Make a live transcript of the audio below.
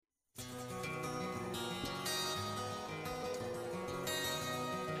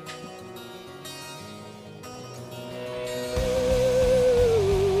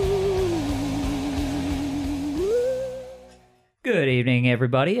Good evening,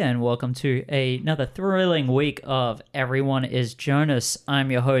 everybody, and welcome to another thrilling week of Everyone is Jonas. I'm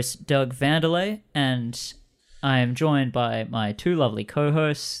your host, Doug Vanderlei, and I am joined by my two lovely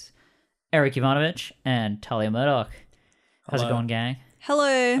co-hosts, Eric Ivanovich and Talia Murdoch. How's it going, gang?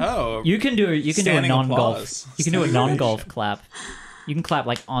 Hello. Oh, You can do a standing non-golf. applause. You can do a Standing non-golf ovation. clap. You can clap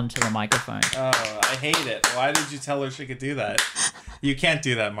like onto the microphone. Oh, I hate it. Why did you tell her she could do that? You can't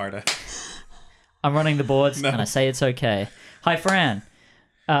do that, Marta. I'm running the boards, No. and I say it's okay. Hi, Fran.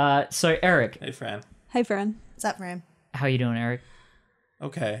 So Eric, Hey, Fran. Hey, Fran. What's up, Fran? how you doing, Eric?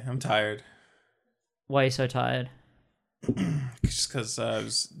 Okay, I'm tired. Why are you so tired? Just because I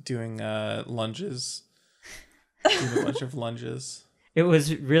was doing lunges. Doing a bunch of lunges. It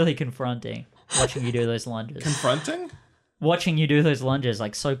was really confronting watching you do those lunges. Confronting? Watching you do those lunges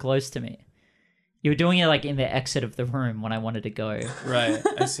like so close to me. You were doing it like in the exit of the room when I wanted to go Right,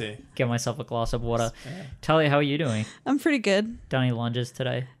 I see. get myself a glass of water. Yeah. Talia, how are you doing? I'm pretty good. Done any lunges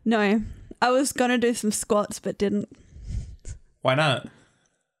today? No, I was gonna do some squats, but didn't. Why not?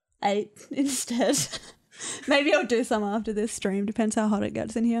 Ate instead. Maybe I'll do some after this stream. Depends how hot it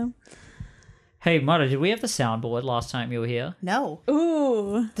gets in here. Hey, Mara, did we have the soundboard last time you were here? No.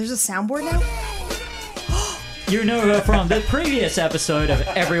 Ooh. There's a soundboard now? You know her from the previous episode of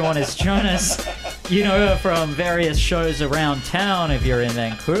Everyone is Jonas. You know her from various shows around town if you're in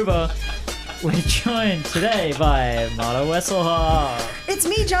Vancouver. We're joined today by Mara Wesselhaar. It's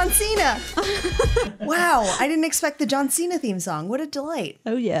me, John Cena. Wow, I didn't expect the John Cena theme song. What a delight.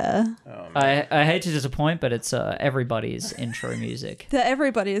 Oh yeah. I hate to disappoint, but it's everybody's intro music. That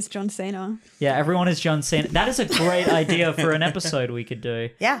everybody is John Cena. Yeah, Everyone is John Cena. That is a great idea for an episode we could do.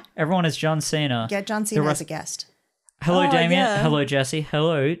 Yeah, Everyone is John Cena. get John Cena The as a guest. Hello, Oh, Damien. yeah. Hello, Jesse.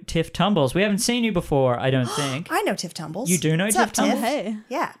 Hello, Tiff Tumbles. We haven't seen you before, I don't think. I know Tiff Tumbles. You do know What's Tiff up, Tumbles? Oh hey.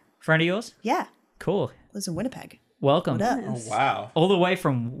 Yeah, Friend of yours? yeah. Cool. Lives in Winnipeg. Welcome. What up? Oh, wow. All the way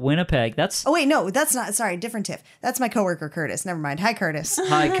from Winnipeg. That's... Oh, wait, no, that's not. Sorry, different Tiff. That's my coworker, Curtis. Never mind. Hi, Curtis.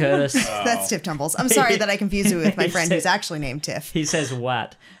 Hi, Curtis. That's Tiff Tumbles. I'm sorry that I confused you with my friend who's actually named Tiff. He says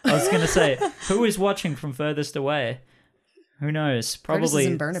what? I was going to say, who is watching from furthest away? Who knows? Curtis is Probably...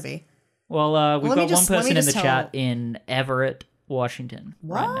 in Burnaby. Well, we've Let me got just- one let me person in the just chat tell- in Everett, Washington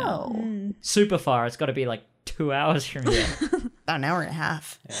right now. Whoa. Super far. It's got to be like 2 hours from here. About an hour and a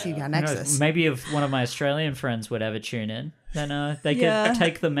half. If you got Who knows? Nexus. Maybe if one of my Australian friends would ever tune in, then they could Yeah.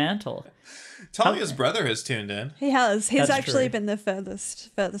 take the mantle. Talia's brother has tuned in. He has. He's That's actually true. been the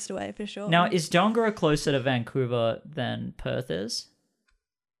furthest away for sure. Now, is Dongara closer to Vancouver than Perth is?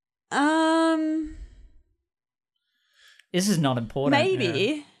 This is not important.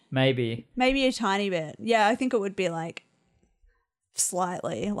 maybe. Maybe. Maybe a tiny bit. Yeah, I think it would be like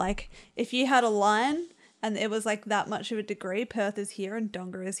slightly. Like if you had a line and it was like that much of a degree, Perth is here and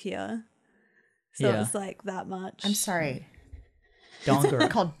Donga is here. So Yeah. it's like that much. I'm sorry. Dongara.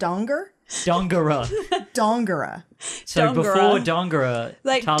 Called Donger? Dongara. Dongara. So Dongara. before Dongara,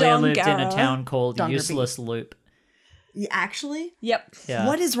 Like Talia lived in a Dongara. town called Dongarby. Useless Loop. Actually? Yep. Yeah.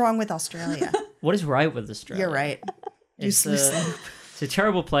 What is wrong with Australia? What is right with Australia? You're right. It's, Useless. it's a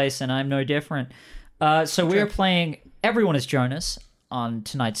terrible place, and I'm no different. So we are playing Everyone is Jonas on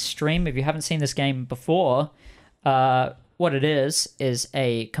tonight's stream. If you haven't seen this game before, what it is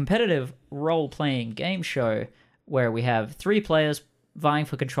a competitive role-playing game show where we have 3 players vying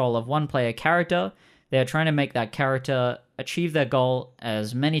for control of one player character. They're trying to make that character achieve their goal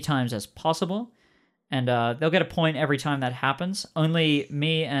as many times as possible. And they'll get a point every time that happens. Only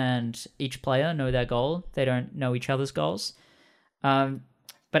me and each player know their goal. They don't know each other's goals.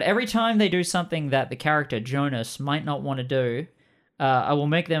 But every time they do something that the character Jonas might not want to do, I will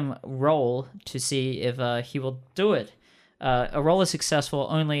make them roll to see if he will do it. A roll is successful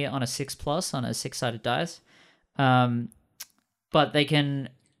only on a 6+ on a 6-sided dice. But they can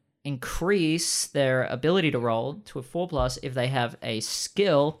increase their ability to roll to a 4+ if they have a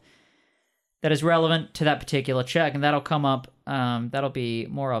skill that is relevant to that particular check, and that'll come up. That'll be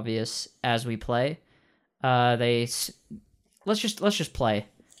more obvious as we play. Let's just play.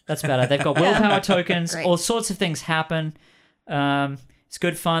 That's better. They've got willpower tokens. Great. All sorts of things happen. It's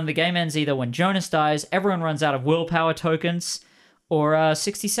good fun. The game ends either when Jonas dies, everyone runs out of willpower tokens, or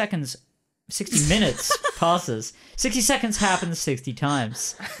 60 minutes passes. 60 seconds happens 60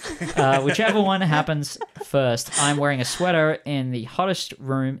 times. Whichever one happens first. I'm wearing a sweater in the hottest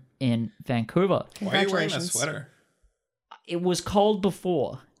room in Vancouver. Why are you wearing a Congratulations. sweater? It was cold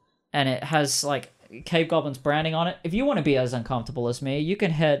before, and it has like Cave Goblins branding on it. If you want to be as uncomfortable as me, you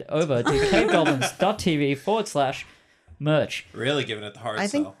can head over to cavegoblins.tv/merch. Really giving it the hard I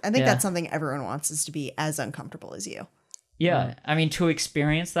think sell. I think Yeah. that's something everyone wants, is to be as uncomfortable as you. Yeah, I mean, to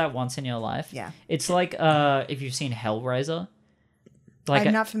experience that once in your life. Yeah. It's like if you've seen Hellraiser, Like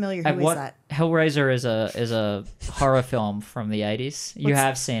I'm not familiar. Who is that? Hellraiser is a horror film from the 80s. You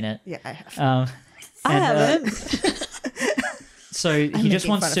have seen it. Yeah, I have. I haven't. So he just making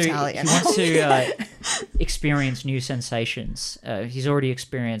wants fun to of Talia he wants to experience new sensations. He's already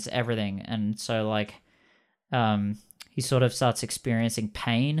experienced everything, and so like he sort of starts experiencing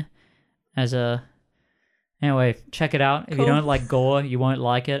pain as a. Anyway, check it out. If you Cool. don't like gore, you won't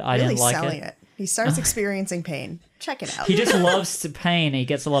like it. I Really didn't like selling it. it. He starts experiencing pain. Check it out. He just loves to pain. He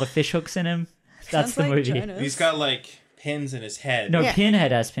gets a lot of fish hooks in him. That's Sounds the like movie. Jonas. He's got like pins in his head. No, Yeah.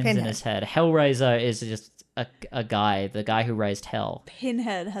 Pinhead has pins in Pinhead. his head. Hellraiser is just a guy, the guy who raised hell.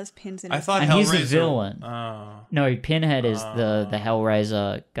 Pinhead has pins in I his thought And Hellraiser. he's the villain. Oh. No, Pinhead is the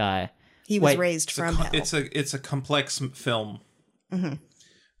Hellraiser guy. He was Wait, raised from hell. It's a complex film. Mm-hmm.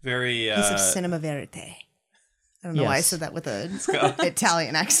 Very Piece of cinema verite. I don't know why I Yes. said that with an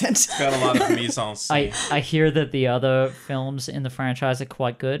Italian accent. got a lot of mise en scene. I hear that the other films in the franchise are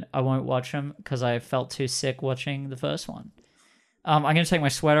quite good. I won't watch them because I felt too sick watching the first one. I'm going to take my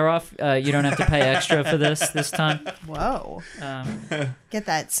sweater off. You don't have to pay extra for this time. Whoa. Get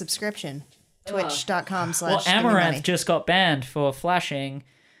that subscription. Twitch.com/. Well, Amaranth just got banned for flashing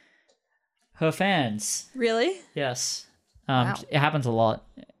her fans. Really? Yes. Wow. It happens a lot.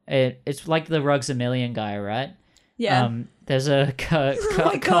 It's like the Rugs a Million guy, right? Yeah. There's a oh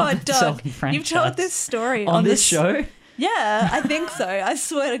my god, Doug. You've told this story on this show. Yeah, I think so. I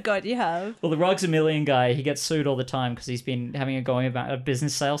swear to God, you have. Well, the Rugs a Million guy, he gets sued all the time because he's been having a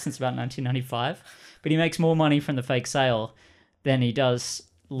business sale since about 1995. But he makes more money from the fake sale than he does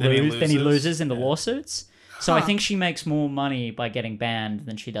than he loses in the lawsuits. So I think she makes more money by getting banned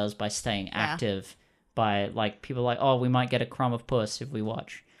than she does by staying active. By like people are like, oh, we might get a crumb of puss if we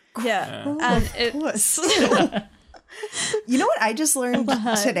watch. Yeah. And it's You know what I just learned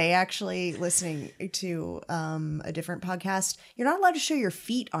today, actually, listening to a different podcast? You're not allowed to show your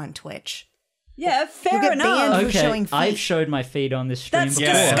feet on Twitch. yeah, fair get enough. banned. For Okay, showing feet. I've showed my feet on this stream That's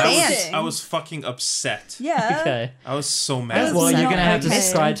before. Yeah, disgusting. I was fucking upset. Yeah. Okay. I was so That's mad. Well, you're not gonna have to okay.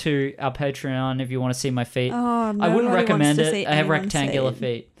 subscribe to our Patreon if you want to see my feet. Oh, I wouldn't nobody recommend wants to it. see I have anyone's rectangular feet.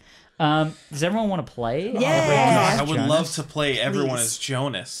 feet. Does everyone want to play? Yeah. I would Jonas? love to play everyone Please. as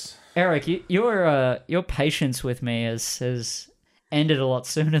Jonas. Eric, your patience with me has ended a lot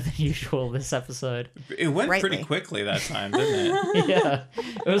sooner than usual this episode. It went Rightly. pretty quickly that time, didn't it? Yeah,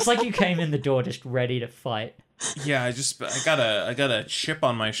 it was like you came in the door just ready to fight. Yeah, I got a chip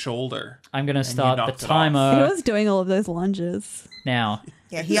on my shoulder. I'm gonna start the knocked it off. He timer was doing all of those lunges. now.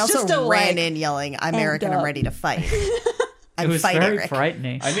 Yeah, he It's also just a, ran like, in yelling, I'm Eric and I'm up. ready to fight. It I'm was fight very Eric.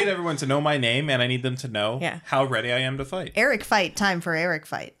 frightening. I need everyone to know my name, and I need them to know Yeah. how ready I am to fight. Eric fight, time for Eric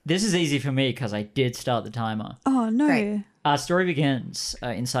fight. This is easy for me because I did start the timer. Oh no. Great. Our story begins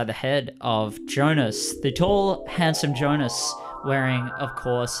inside the head of Jonas, the tall, handsome Jonas, wearing, of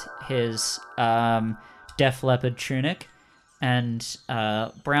course, his Def Leppard tunic and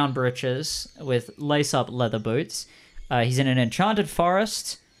brown breeches with lace-up leather boots. He's in an enchanted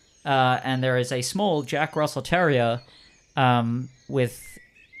forest, and there is a small Jack Russell Terrier with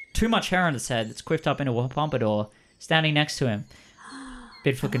too much hair on its head that's quiffed up into a pompadour standing next to him.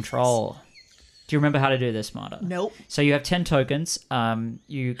 Bid for control. Do you remember how to do this, Marta? Nope. So you have 10 tokens.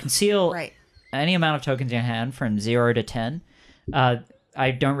 You conceal Right. any amount of tokens in your hand from 0 to 10.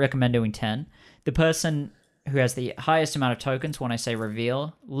 I don't recommend doing 10. The person who has the highest amount of tokens, when I say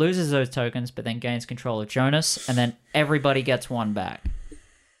reveal, loses those tokens, but then gains control of Jonas, and then everybody gets one back.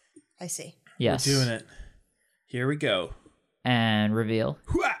 I see. Yes. We're doing it. Here we go. And reveal.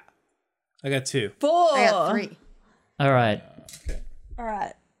 Hooah! I got 2. 4. I got 3. All right. All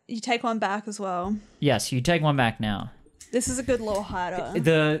right. You take one back as well. Yes, you take one back now. This is a good little hider.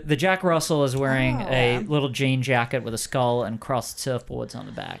 The Jack Russell is wearing a little jean jacket with a skull and crossed surfboards on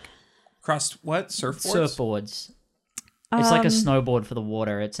the back. Crossed what? Surfboards? Surfboards. It's like a snowboard for the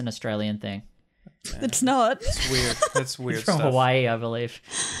water. It's an Australian thing. It's not. It's weird. That's weird It's from stuff. Hawaii, I believe.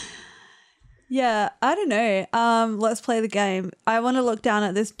 Yeah, I don't know. Let's play the game. I want to look down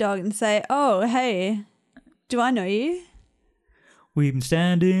at this dog and say, "Oh, hey, do I know you?" We've been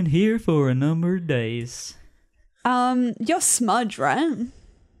standing here for a number of days. You're Smudge, right?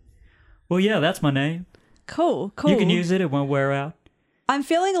 Well, yeah, that's my name. Cool. You can use it. It won't wear out. I'm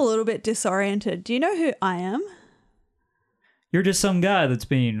feeling a little bit disoriented. Do you know who I am? You're just some guy that's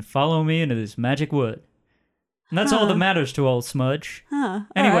been following me into this magic wood. And that's all that matters to old Smudge. Huh.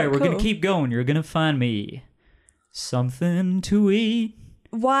 Anyway, Alright, we're going cool. to keep going. You're going to find me something to eat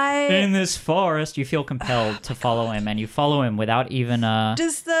Why in this forest. You feel compelled to follow him, and you follow him without even...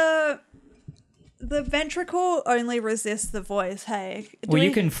 does the ventricle only resist the voice? Hey, Well,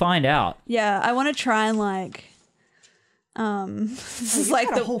 you can find out. Yeah, I want to try and This is you like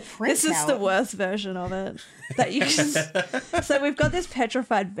got a whole this is the printout. worst version of it that you can. So we've got this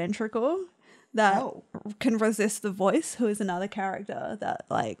petrified ventricle that Oh. can resist the voice, who is another character that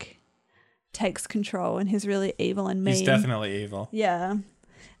like takes control and he's really evil and mean. He's definitely evil. Yeah.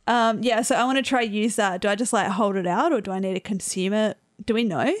 Yeah, so I want to try use that. Do I just like hold it out or do I need to consume it? Do we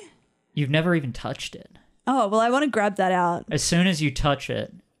know? You've never even touched it. Oh, well, I want to grab that out. As soon as you touch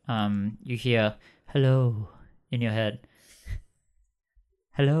it, you hear hello in your head.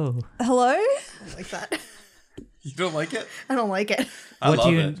 Hello. Hello? I don't like that. You don't like it? I don't like it. I what love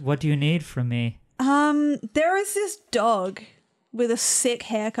do you it. What do you need from me? There is this dog with a sick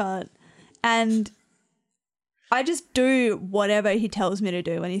haircut and I just do whatever he tells me to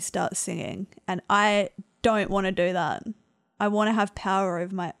do when he starts singing and I don't want to do that. I want to have power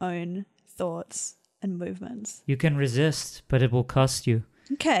over my own thoughts and movements. You can resist, but it will cost you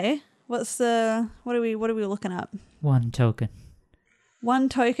Okay. What are we looking at? 1 token. 1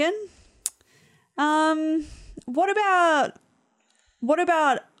 token? What about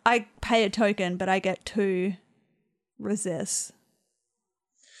I pay a token but I get 2 resists?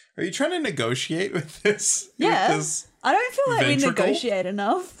 Are you trying to negotiate with this? Yeah. With this? I don't feel like ventricle? we negotiate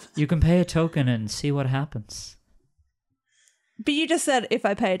enough. You can pay a token and see what happens. But you just said if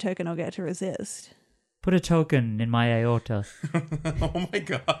I pay a token I'll get to resist. Put a token in my aorta. Oh my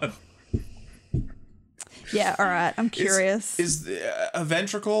god. Yeah, all right. I'm curious. Is a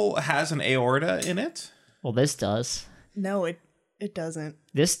ventricle has an aorta in it? Well, this does. No, it doesn't.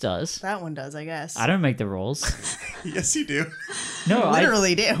 This does. That one does, I guess. I don't make the rules. Yes, you do. No, I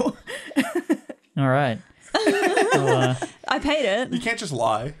literally do. All right. Well, I paid You it. can't just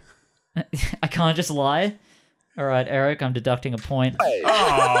lie. I can't just lie. All right, Eric, I'm deducting a point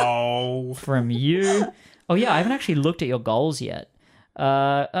Oh. from you. Oh yeah, I haven't actually looked at your goals yet.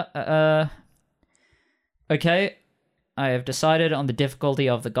 Okay, I have decided on the difficulty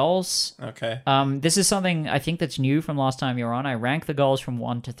of the goals. Okay. This is something I think that's new from last time you were on. I rank the goals from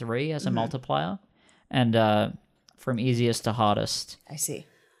 1 to 3 as a multiplier, and from easiest to hardest. I see.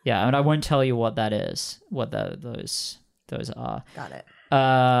 Yeah, and I won't tell you what that is. What those are. Got it.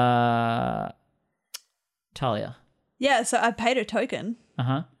 Talia. Yeah, so I paid a token.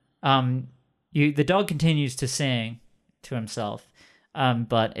 The dog continues to sing to himself,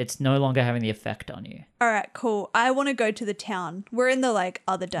 but it's no longer having the effect on you. All right, cool. I want to go to the town. We're in the like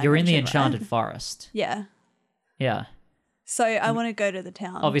other dimension. You're in the right? enchanted forest. Yeah. Yeah. So I want to go to the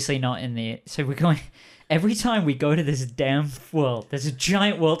town. Obviously not in the... So we're going... Every time we go to this damn world, there's a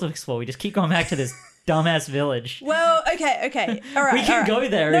giant world to explore. We just keep going back to this dumbass village. Well, okay. All right. We can all right. go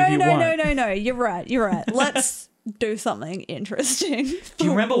there if you want. No. You're right. Let's do something interesting. Do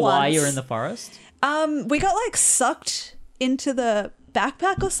you remember why you're in the forest? We got like sucked into the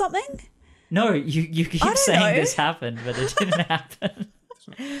backpack or something. No, you keep don't saying know. this happened, but it didn't happen.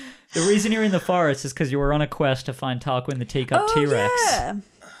 The reason you're in the forest is because you were on a quest to find Tarquin the Teacup T-Rex. Yeah.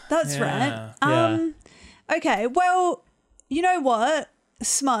 That's Yeah. right. Okay, well, you know what,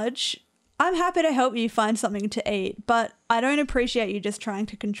 Smudge? I'm happy to help you find something to eat, but I don't appreciate you just trying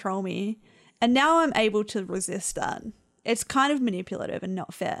to control me. And now I'm able to resist that. It's kind of manipulative and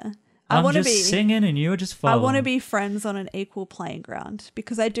not fair. I'm want to just be singing and you're just I following. want to be friends on an equal playing ground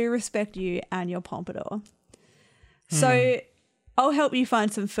because I do respect you and your pompadour. So I'll help you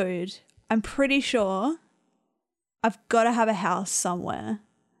find some food. I'm pretty sure I've got to have a house somewhere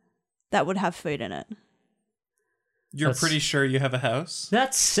that would have food in it. You're That's- pretty sure you have a house?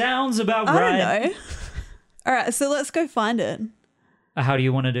 That sounds about I right. don't know. All right, so let's go find it. How do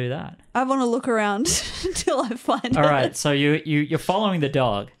you want to do that? I want to look around until I find it. All right, so you're following the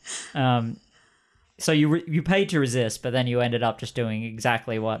dog. So you paid to resist, but then you ended up just doing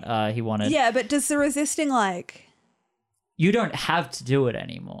exactly what he wanted. Yeah, but does the resisting like... You don't have to do it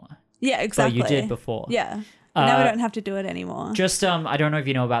anymore. Yeah, exactly. But you did before. Yeah. Now we don't have to do it anymore. Just I don't know if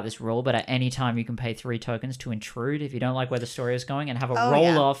you know about this rule, but at any time you can pay 3 tokens to intrude if you don't like where the story is going and have a Oh, roll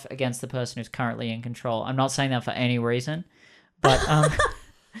yeah. off against the person who's currently in control. I'm not saying that for any reason, but I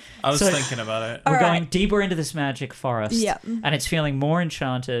was So- thinking about it. we're All going right. deeper into this magic forest. Yep. And it's feeling more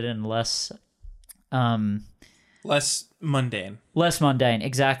enchanted and less Less mundane. less mundane.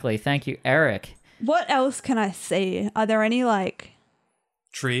 Exactly. Thank you, Eric. What else can I see? Are there any like...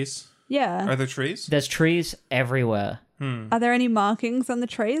 Trees? Yeah. Are there trees? There's trees everywhere. Are there any markings on the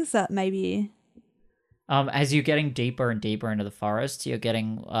trees that maybe... As you're getting deeper and deeper into the forest,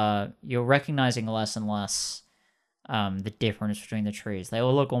 you're recognizing less and less the difference between the trees. They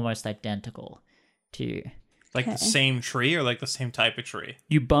all look almost identical to you. Like the same tree or like the same type of tree?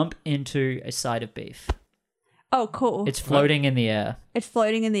 You bump into a side of beef. Oh, cool. It's floating in the air. It's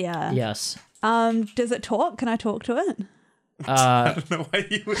floating in the air. Yes. Does it talk? Can I talk to it? I don't know why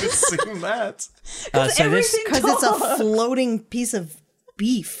you would assume that. So this everything Because it's a talks. floating piece of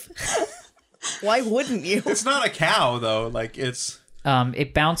beef. Why wouldn't you? It's not a cow though. Like it's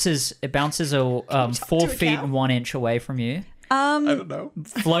it bounces a 4 feet cow. and 1 inch away from you, I don't know.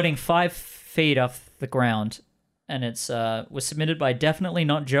 floating 5 feet off the ground, and it's was submitted by Definitely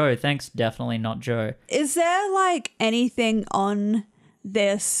Not Joe. Thanks, Definitely Not Joe. Is there like anything on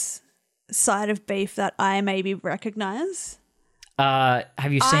this side of beef that I maybe recognize? Have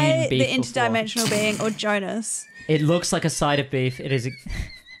you seen beef the interdimensional being, or Jonas? It looks like a side of beef. It is.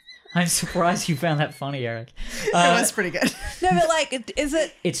 I'm surprised you found that funny, Eric. It was pretty good. No, but like, is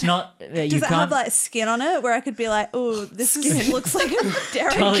it? It's not. You Does it can't. have like skin on it where I could be like, oh, looks like a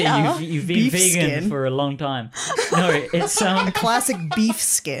dairy Charlie, cow? you've been Beef vegan skin. for a long time. No, it's Classic beef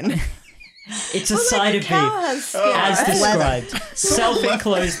skin. it's a Well, side like of cow beef, has skin, as right? described.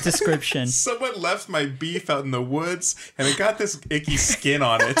 Self-enclosed description. Someone left my beef out in the woods, and it got this icky skin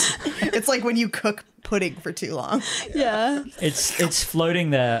on it. It's like when you cook pudding for too long. Yeah. It's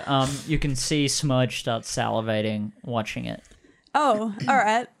floating there. You can see Smudge start salivating watching it. Oh, all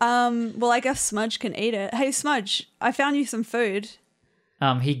right. Well, I guess Smudge can eat it. Hey, Smudge, I found you some food.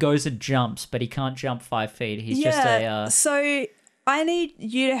 He goes and jumps, but he can't jump 5 feet. He's just a. So I need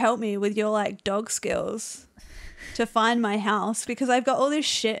you to help me with your like dog skills to find my house because I've got all this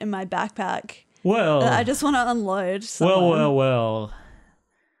shit in my backpack Well, that I just want to unload. well.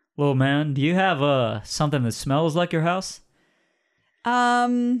 Little man, do you have something that smells like your house?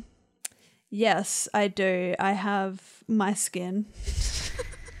 Yes, I do. I have my skin.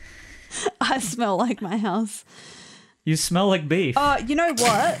 I smell like my house. You smell like beef. You know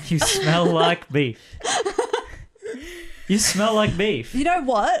what? You smell like beef. You smell like beef. You know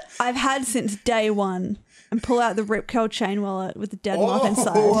what? I've had since day one. And pull out the Rip Curl chain wallet with the dead moth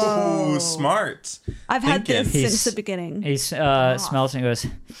inside. Oh, smart. I've had thinking. this since the beginning. He smells and goes,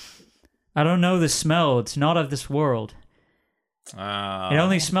 I don't know the smell. It's not of this world. It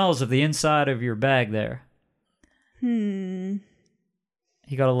only smells of the inside of your bag there. He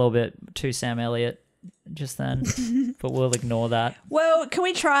got a little bit too Sam Elliott just then, but we'll ignore that. Well, can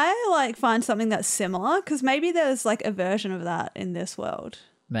we try like find something that's similar? Because maybe there's like a version of that in this world.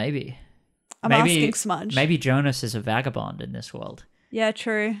 Maybe. I'm asking Smudge. Maybe Jonas is a vagabond in this world. Yeah,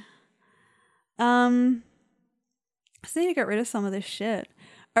 true. I just need to get rid of some of this shit.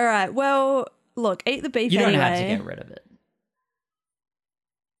 All right. Well, look, eat the beef You don't anyway. have to get rid of it.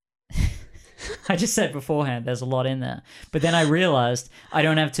 I just said beforehand there's a lot in there. But then I realized I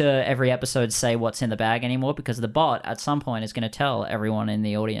don't have to every episode say what's in the bag anymore because the bot at some point is going to tell everyone in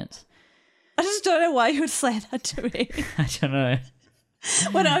the audience. I just don't know why you would say that to me I don't know.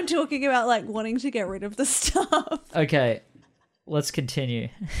 when I'm talking about like wanting to get rid of the stuff. Okay, let's continue.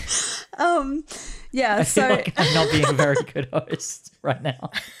 Yeah. I So feel like I'm not being a very good host right now.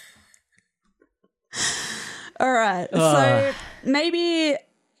 all right. So maybe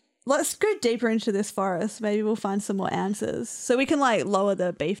let's go deeper into this forest. Maybe we'll find some more answers. So we can like lower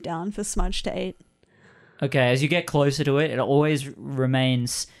the beef down for Smudge to eat. Okay, as you get closer to it, it always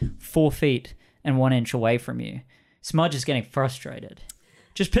remains 4 feet and 1 inch away from you. Smudge is getting frustrated.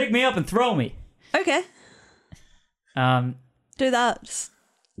 Just pick me up and throw me. Okay. Do that.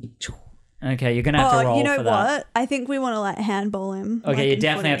 Okay, you're gonna have to roll you know for that. what? I think we want to like handball him. Okay, like you in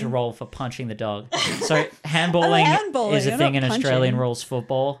definitely have to footy. roll for punching the dog. So handballing handballing, is a I'm thing not in Australian punching. rules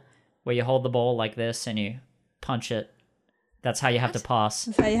football, where you hold the ball like this and you punch it. That's how you have to pass.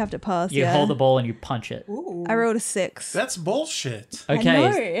 That's how you have to pass. You yeah. hold the ball and you punch it. I rolled a 6. That's bullshit.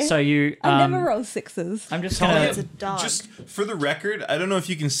 Okay, know. so you. I never roll 6s. I'm just Talia, gonna. It's a dog. Just for the record, I don't know if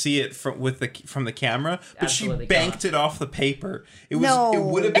you can see it from the camera, but Absolutely she banked can't. it off the paper. It No.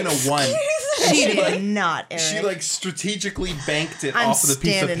 would have been a 1. She She, like- did not, Eric. She like strategically banked it I'm off of the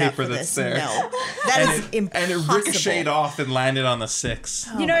piece of standing up paper for that's this. there. No, that is And impossible. it ricocheted off and landed on the 6.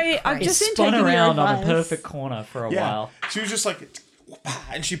 You know, I've Christ. It just been spun taking around your on a advice. perfect corner for a while. She was just like,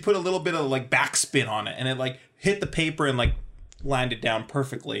 and she put a little bit of like backspin on it, and it like hit the paper and like landed down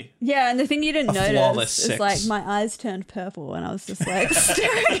perfectly. Yeah, and the thing you didn't flawless notice is 6. like my eyes turned purple and I was just like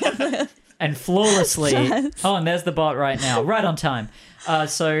staring at them. And flawlessly. Yes. Oh, and there's the bot right now, right on time.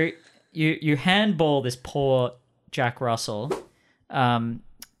 So you handball this poor Jack Russell, right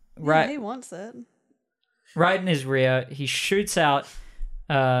Yeah, he wants it. right in his rear. He shoots out,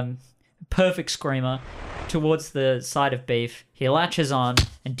 perfect screamer, towards the side of beef. He latches on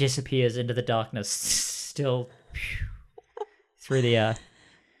and disappears into the darkness, still through the air.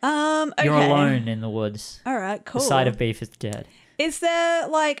 Okay. You're alone in the woods. All right, cool. The side of beef is dead. Is there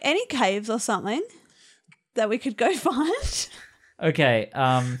like any caves or something that we could go find? Okay,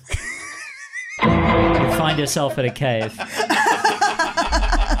 you you find yourself at a cave.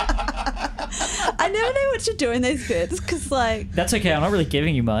 I never know what to do in these bits because, like, That's okay. I'm not really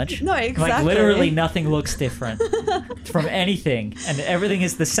giving you much. No, Like exactly. literally nothing looks different from anything, and everything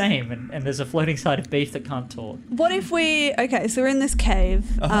is the same. And there's a floating side of beef that can't talk. what if we? Okay, so we're in this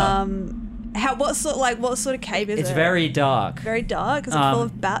cave. Uh-huh. What sort of cave is it? It's very dark. very dark. Is it full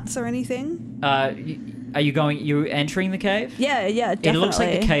of bats or anything? Are you entering the cave? Yeah, definitely. It looks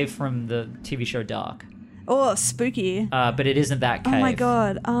like the cave from the TV show Dark, Oh, spooky. but it isn't that cave. Oh my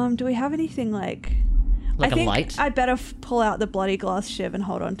god. Do we have anything like? Like I a think light? I better pull out the bloody glass shiv and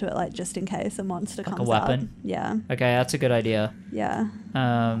hold on to it, like just in case a monster Like a comes weapon? out. Yeah, Okay, that's a good idea. yeah.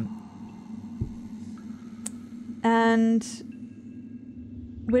 And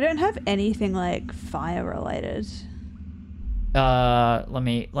we don't have anything like fire related. Let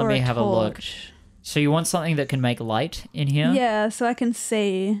me Or have a look. torch. So you want something that can make light in here? Yeah, so I can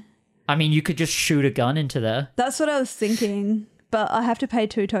see. I mean, you could just shoot a gun into there. That's what I was thinking, but I have to pay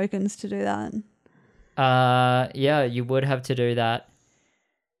 2 tokens to do that. Yeah, you would have to do that.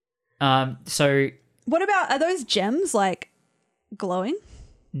 So What about, are those gems like glowing?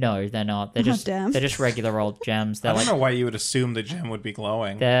 no, they're not. They're Oh, just damn. they're just regular old gems. They're I don't like know why you would assume the gem would be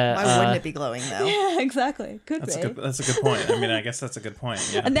glowing. they're Why wouldn't it be glowing though? Yeah, exactly. Could That's be. a good point. I mean, I guess that's a good point.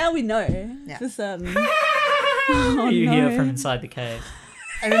 Yeah. And now we know Yeah. for certain. you hear no. from inside the cave.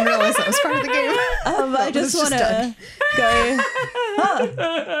 I didn't realize that was part of the game. I just was want just to go.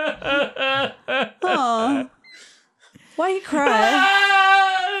 Oh. Why you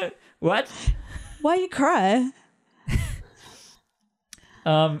cry? What? Why you cry?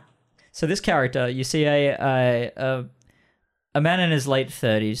 So this character, you see a man in his late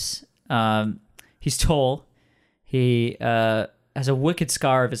 30s. He's tall. He has a wicked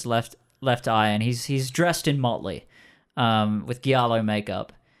scar of his left eye, and he's dressed in motley, with giallo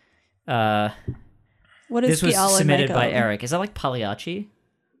makeup. What is This was giallo submitted makeup? by Eric. Is that like Pagliacci?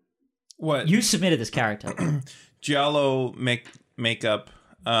 What? You submitted this character. Giallo makeup.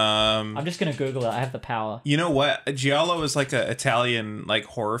 I'm just gonna Google it. I have the power. You know what? Giallo is like a Italian like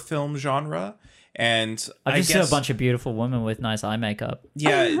horror film genre, and I've I just guess seen a bunch of beautiful women with nice eye makeup.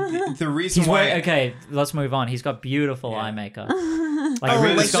 yeah. The reason He's why wearing, okay, let's move on. He's got beautiful eye makeup. Like, Oh,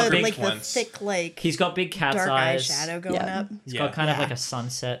 really, like he's got the- big. like the ones. thick, like He's got big cat's dark eyes. eyeshadow going Yeah. up. He's Yeah. got kind of Yeah. like a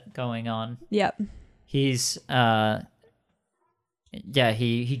sunset going on. Yep. He's yeah,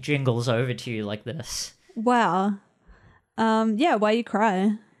 he jingles over to you like this. Wow. Yeah, why you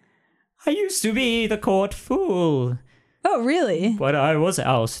cry? I used to be the court fool, Oh, really? but I was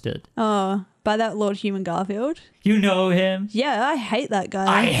ousted. Oh, by that Lord Human Garfield? You know him? Yeah, I hate that guy.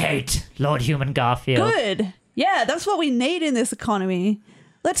 I hate Lord Human Garfield. Good. Yeah, that's what we need in this economy.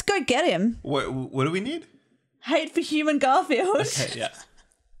 Let's go get him. what do we need? Hate for Human Garfield. Okay,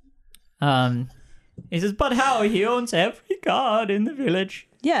 yeah. He says, but how? He owns every card in the village.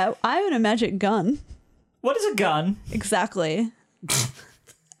 Yeah, I own a magic gun. What is a gun? Exactly.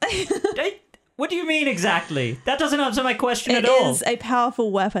 What do you mean exactly? That doesn't answer my question It at all. is a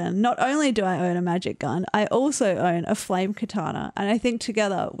powerful weapon. Not only do I own a magic gun, I also own a flame katana, and I think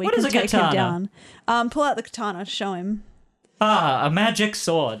together we What can is a take him katana? down. Pull out the katana to show him. Ah, a magic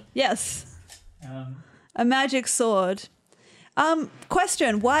sword. Yes, a magic sword.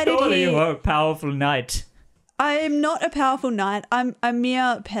 Question: why did Surely he? you are a powerful knight. I'm not a powerful knight. I'm a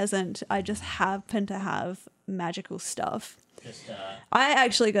mere peasant. I just happen to have magical stuff. I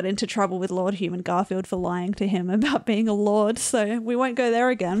actually got into trouble with Lord Human Garfield for lying to him about being a lord, so we won't go there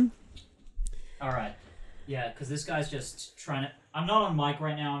again. All right. Yeah, because this guy's just trying to... I'm not on mic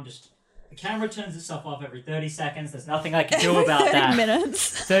right now. I'm just... The camera turns itself off every 30 seconds. There's nothing I can do about 30 that.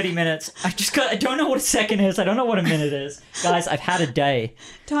 minutes. 30 minutes. I don't know what a second is. I don't know what a minute is. Guys, I've had a day.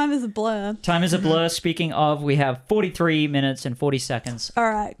 Time is a blur. Time is a blur. Speaking of, we have 43 minutes and 40 seconds All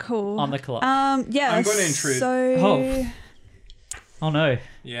right, cool. on the clock. Yeah. I'm going to intrude. So, Oh. Oh, no.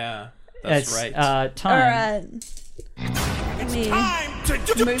 Yeah, that's It's right. all time. right. Let me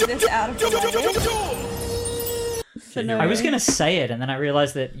move this out of the way. For no- I was going to say it, and then I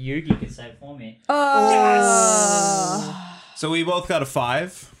realized that Yugi could say it for me. So we both got a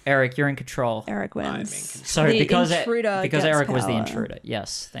 5. Eric, you're in control. Eric I'm in wins. control. So The because intruder because gets Eric was the power. intruder.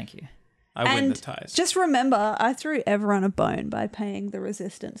 Yes, thank you. I win And the ties. just remember, I threw everyone a bone by paying the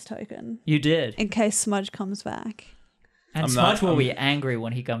resistance token You did. in case Smudge comes back. And I'm not- Smudge will I'm- be angry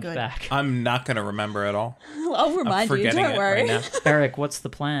when he comes Good. back. I'm not going to remember at all. I'll I'm remind you. forgetting Don't it worry. right now. Eric, what's the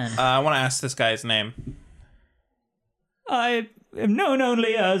plan? I want to ask this guy's name. I am known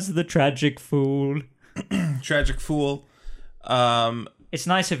only as the tragic fool. Tragic Fool. It's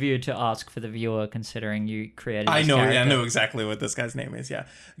nice of you to ask for the viewer, considering you created. I this know. character. Yeah, I know exactly what this guy's name is. Yeah,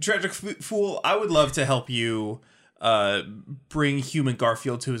 Tragic Fool. I would love to help you bring Human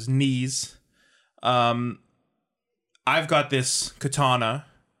Garfield to his knees. I've got this katana,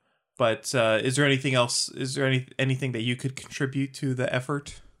 but is there anything else? Is there anything that you could contribute to the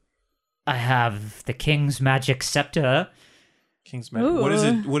effort? I have the King's Magic Scepter. King's Magic. What does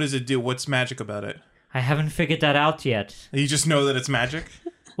it? What does it do? What's magic about it? I haven't figured that out yet. You just know that it's magic.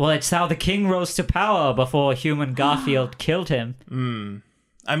 Well, it's how the king rose to power before Human Garfield killed him.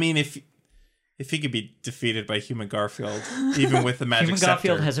 I mean, if he could be defeated by Human Garfield, even with the magic Human scepter.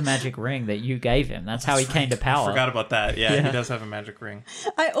 Garfield has a magic ring that you gave him. That's how he came to power. I forgot about that. Yeah, Yeah. he does have a magic ring.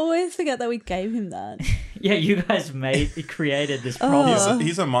 I always forget that we gave him that. Yeah, you guys created this problem.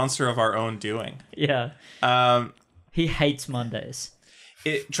 He's a monster of our own doing. Yeah. He hates Mondays.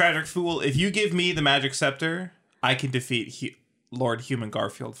 Tragic Fool, if you give me the magic scepter, I can defeat Lord Human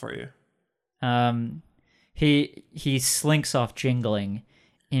Garfield for you. He slinks off jingling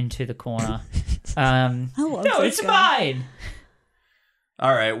into the corner. No, this it's guy. mine.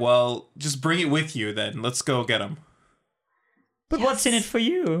 All right, well, just bring it with you then. Let's go get him. But what's in it for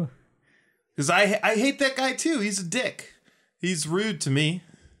you? Because I hate that guy too. He's a dick. He's rude to me.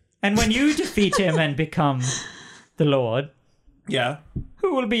 And when you defeat him and become the Lord, Yeah.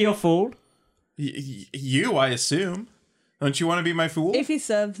 who will be your fool? You, I assume. Don't you want to be my fool? If he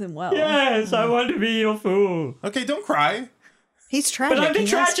serves him well. Yes, I want to be your fool. Okay, don't cry. He's tragic. But I'm the he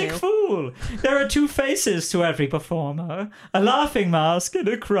has tragic to. fool. There are two faces to every performer. A laughing mask and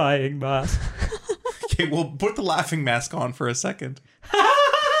a crying mask. Okay, well, put the laughing mask on for a second.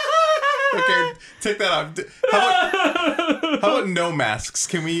 Okay, take that off. How about no masks?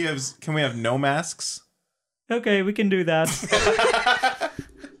 Can we have no masks? Okay, we can do that.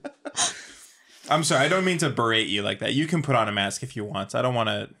 I'm sorry, I don't mean to berate you like that. You can put on a mask if you want. I don't want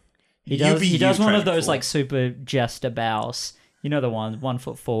to. He does one of those like super jester bows. You know the one 1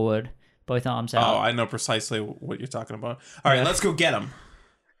 foot forward, both arms out. Oh, I know precisely what you're talking about. All right, let's go get him.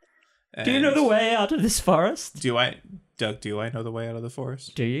 Do you know the way out of this forest? Doug, do I know the way out of the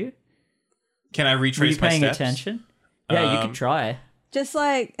forest? Do you? Can I Were you retrace my paying steps? attention? Yeah, you could try. Just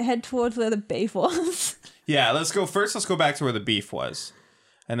like head towards where the beef was. Yeah, let's go back to where the beef was.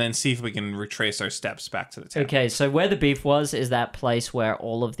 And then see if we can retrace our steps back to the town. Okay, so where the beef was is that place where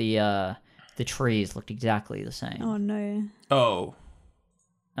all of the trees looked exactly the same. Oh no. Oh.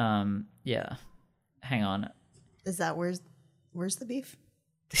 Yeah. Hang on. Is that where's the beef?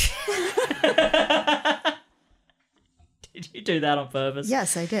 Did you do that on purpose?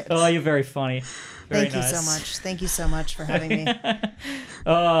 Yes, I did. Oh, you're very funny. Very Thank you so nice. much. Thank you so much for having me.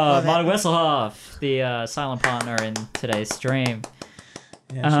 Oh, it. Marty Wesselhoff, the silent partner in today's stream.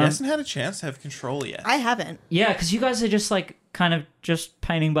 Yeah, she hasn't had a chance to have control yet. I haven't. Yeah, because you guys are just like kind of just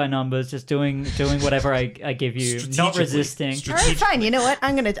painting by numbers, just doing whatever I give you, not Strategically. resisting. All right, fine. You know what?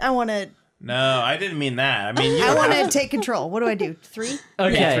 I want to No, I didn't mean that. I mean, you I don't want have to take control. What do I do? 3?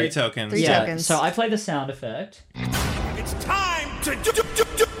 Okay. Yeah, 3 tokens. Three Yeah, tokens. so I play the sound effect, It's time to do.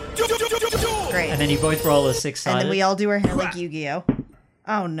 Great. and then you both roll a 6-sided. And then we all do our hair like Yu-Gi-Oh.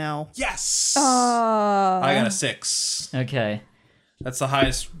 Oh no. Yes. Oh. I got a 6. Okay, That's the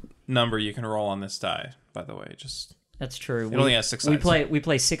highest number you can roll on this die. By the way, just that's true. It only has 6 We sides.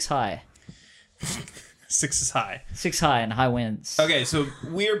 play 6 high. 6 is high. 6 high and high wins. Okay, so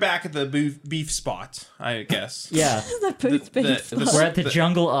we're back at the beef spot, I guess. Yeah, The booth beef. we're at the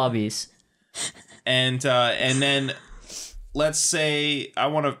Jungle Arby's. And then let's say I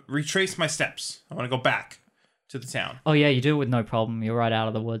want to retrace my steps. I want to go back to the town. Oh yeah, you do it with no problem. You're right out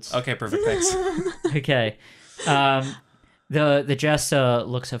of the woods. Okay, perfect. Thanks. Okay. The jester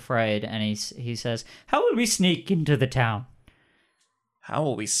looks afraid and he says, "How will we sneak into the town? How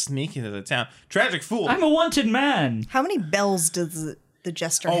will we sneak into the town? Tragic Fool. I'm a wanted man." How many bells does the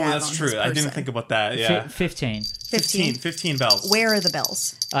jester Oh, have that's on true. his I didn't person? think about that. Yeah. 15. 15. 15 bells. Where are the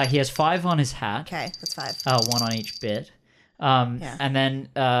bells? He has 5 on his hat. Okay, that's 5. 1 on each bit. And then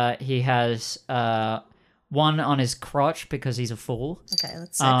he has 1 on his crotch because he's a fool. Okay,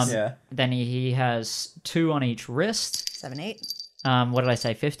 that's 6. Yeah. Then he has 2 on each wrist. 7, 8, What did I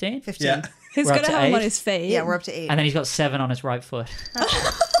say? 15? 15. Yeah. He's We're up gonna to have him on 8? his feet. Yeah, we're up to 8. And then he's got 7 on his right foot.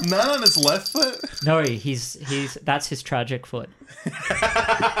 None on his left foot. No, he's that's his tragic foot.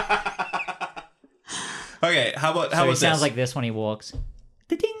 Okay, how about So he this? sounds like this when he walks.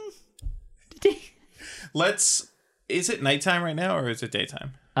 Da-ding, da-ding. Is it nighttime right now or is it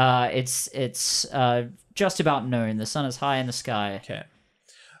daytime? It's just about noon. The sun is high in the sky. Okay.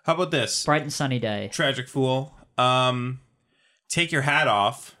 How about this? Bright and sunny day. Tragic Fool. Take your hat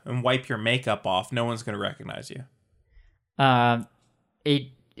off and wipe your makeup off. No one's going to recognize you.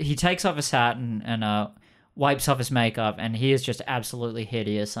 he takes off his hat and wipes off his makeup, and he is just absolutely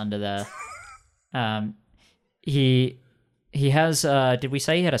hideous under there. He has did we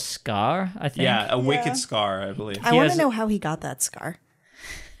say he had a scar? I think. Yeah, a wicked scar, I believe. I want has- to know how he got that scar.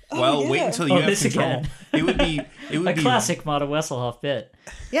 Well, wait until you have this control. again. It would be A classic Marta Wesselhoff bit.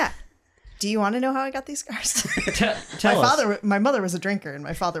 Yeah. Do you want to know how I got these scars? Tell us. My mother was a drinker, and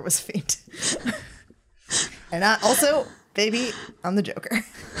my father was a fiend. And also, baby, I'm the Joker.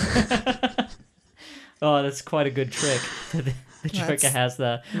 Oh, that's quite a good trick. The Joker has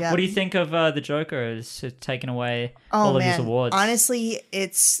there. yeah. What do you think of the Joker is taking away Oh all of man, these awards? honestly,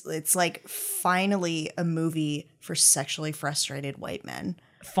 it's like finally a movie for sexually frustrated white men.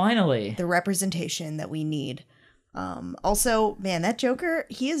 Finally. The representation that we need. Also, man, that Joker,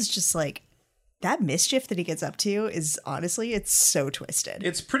 he is just like that mischief that he gets up to is honestly, it's so twisted.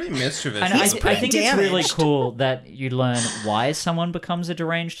 It's pretty mischievous. And isn't it? I think it's really damaged. cool that you learn why someone becomes a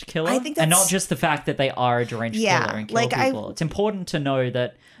deranged killer, I think and not that's- just the fact that they are a deranged Yeah, killer and kill like, people. It's important to know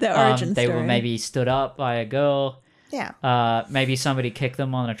that Their origin they were story. maybe stood up by a girl. Yeah. Maybe somebody kicked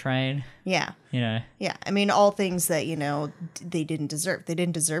them on a train. Yeah. You know, Yeah. I mean, all things that, they didn't deserve. They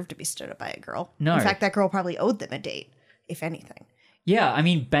didn't deserve to be stood up by a girl. No. In fact, that girl probably owed them a date, if anything. yeah. I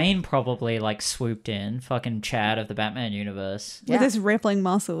mean, Bane probably like swooped in, fucking Chad of the Batman universe. With his rippling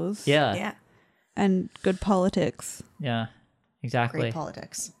muscles. Yeah, Yeah. And good politics. yeah, exactly. Great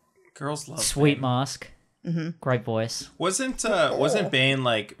politics. Girls love Sweet Bane. mask, great voice. Wasn't Bane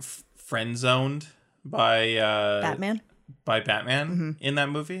like friend zoned by Batman? Batman in that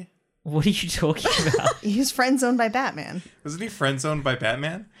movie? What are you talking about? He was friend zoned by Batman. Wasn't he friend zoned by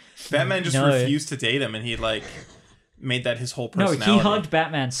Batman? Batman just No. refused to date him, and he like made that his whole No, personality. he hugged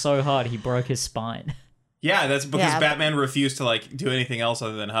Batman so hard he broke his spine. Yeah, that's because Yeah. Batman refused to like do anything else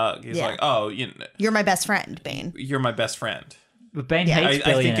other than hug. He's Yeah. like, oh, You're my best friend, Bane. you're my best friend. But Bane I hates think of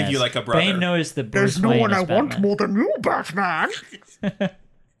billionaires. you like a brother. Bane knows that Bruce Wayne is Batman. more than you, Batman.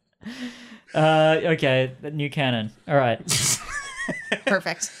 Okay, the new canon. All right.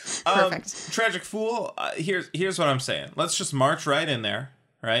 Perfect. Perfect. Tragic Fool. Here's what I'm saying. Let's just march right in there.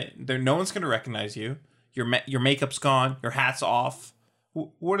 Right there, no one's gonna recognize you. Your makeup's gone. Your hat's off.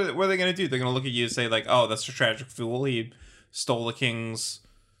 What are they gonna do? They're gonna look at you and say like, "Oh, that's the Tragic Fool. He stole the king's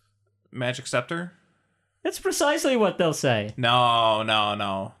magic scepter." That's precisely what they'll say.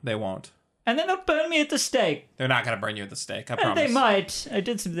 No, they won't. And then they'll burn me at the stake. They're not gonna burn you at the stake. I And promise. they might. I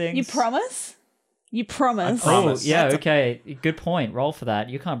did some things. You promise? You promise? I promise. Oh, yeah, That's a- okay. Good point. Roll for that.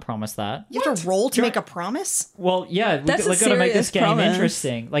 You can't promise that. You have to roll to make a promise? Well, yeah, That's a we're going to make this serious game promise.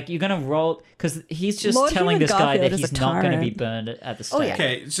 interesting. Like, you're going to roll... Because he's just Lord telling Human this guy that Garfield is he's a not going to be tyrant. burned at the stake. Oh, yeah.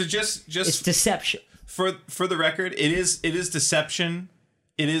 Okay, so just It's deception. for the record, it is deception.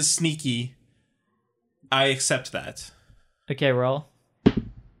 It is sneaky. I accept that. Okay, roll.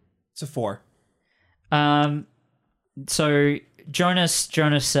 It's a 4. So Jonas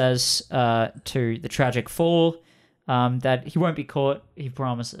says to the Tragic Fool that he won't be caught. He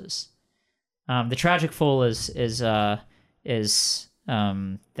promises. The Tragic Fool is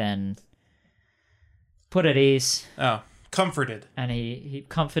then put at ease, Oh, comforted. and he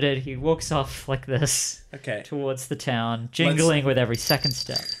comforted. He walks off like this Okay. towards the town, jingling with every second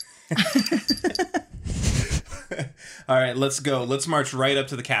step. All right, let's go. Let's march right up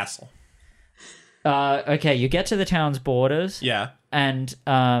to the castle. Okay, you get to the town's borders. Yeah. And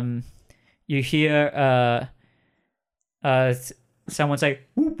you hear someone say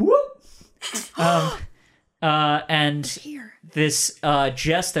whoop whoop, and this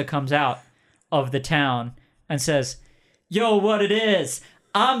jester comes out of the town and says, "Yo, what it is?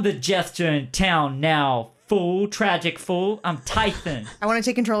 I'm the jester in town now, fool, tragic fool. I'm Typhon." I want to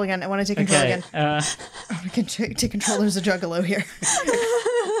take control again. Okay, I can take control. There's a juggalo here.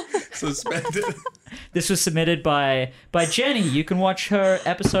 Suspended. this was submitted by Jenny. You can watch her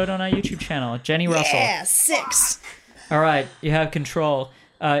episode on our YouTube channel, Jenny Russell. Yeah, 6. All right, you have control.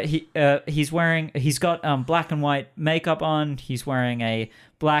 He's got black and white makeup on. He's wearing a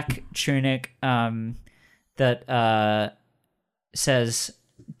black tunic that says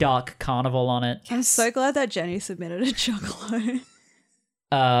Dark Carnival on it. I'm so glad that Jenny submitted a juggalo.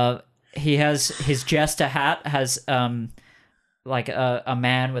 He has his jester hat has like a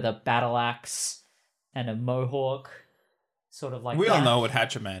man with a battle axe and a mohawk, sort of like We that. all know what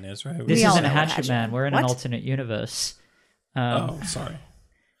Hatchet Man is, right? This We all isn't know what Hatchet Hatchet Man. Man- We're in an What? alternate universe. Oh, sorry.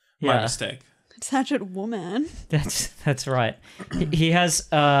 My yeah. mistake. It's Hatchet Woman. That's right. He has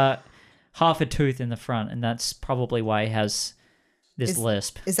half a tooth in the front, and that's probably why he has this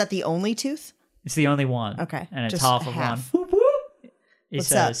lisp. Is that the only tooth? It's the only one. Okay, And it's just half of half. one. Whoop, whoop. He What's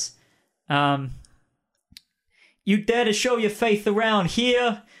that? says, You dare to show your faith around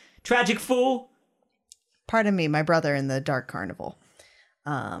here, tragic fool? Pardon me, my brother in the Dark Carnival.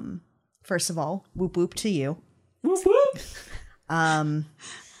 First of all, whoop whoop to you. Whoop whoop.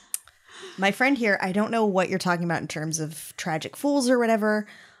 My friend here, I don't know what you're talking about in terms of tragic fools or whatever.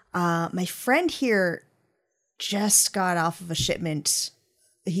 My friend here just got off of a shipment.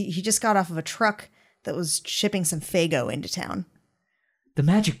 He just got off of a truck that was shipping some Faygo into town. The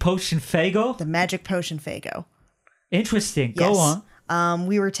magic potion Faygo? The magic potion Faygo. Interesting. Yes. Go on.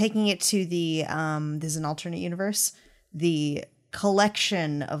 We were taking it to the, there's an alternate universe, the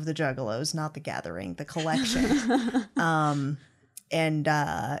collection of the Juggalos, not the gathering, the collection. And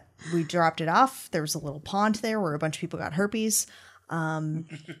we dropped it off. There was a little pond there where a bunch of people got herpes. The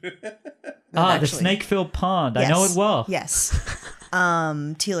actually- snake-filled pond. I Yes. know it well. Yes.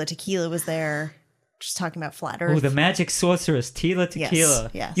 Tila Tequila was there, just talking about flat Earth. Oh, the magic sorceress, Tila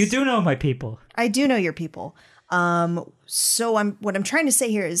Tequila. yes. You do know my people. I do know your people. So what I'm trying to say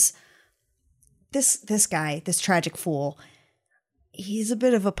here is this guy, this tragic fool, he's a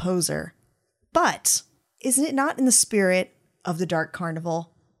bit of a poser. But isn't it not in the spirit of the Dark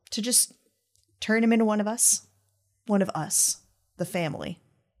Carnival to just turn him into one of us? One of us. The family.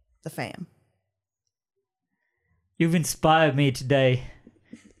 The fam. You've inspired me today,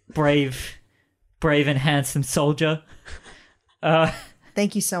 brave and handsome soldier.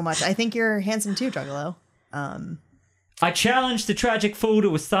 Thank you so much. I think you're handsome too, Juggalo. I challenge the tragic fool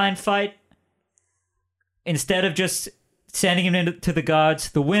to a sign fight. Instead of just sending him into the guards,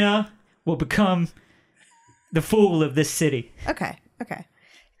 the winner will become the fool of this city. Okay.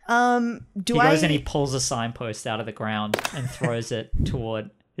 He goes and he pulls a signpost out of the ground and throws it toward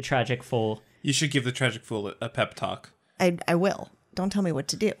the tragic fool. You should give the tragic fool a pep talk. I will. Don't tell me what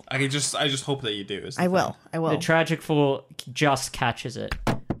to do. I just hope that you do. I will. The tragic fool just catches it.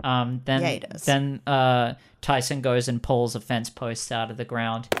 He does. Then Tyson goes and pulls a fence post out of the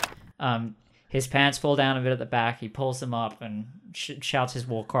ground. His pants fall down a bit at the back. He pulls them up and shouts his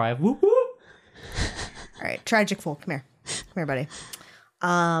war cry of whoop whoop. All right, tragic fool, come here, buddy.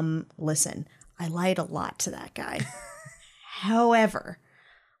 Listen, I lied a lot to that guy. However,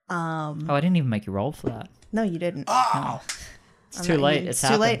 I didn't even make you roll for that. no, you didn't. It's too late. It's too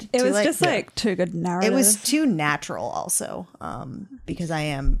happened. late. It Too was late. just like too good narrative. It was too natural, also, because I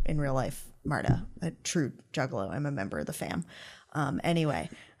am in real life Marta, a true juggalo. I'm a member of the fam. Anyway,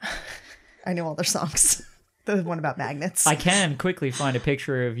 I know all their songs. The one about magnets. I can quickly find a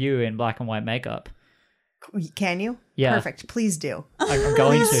picture of you in black and white makeup. Can you? Yeah. Perfect. Please do. I'm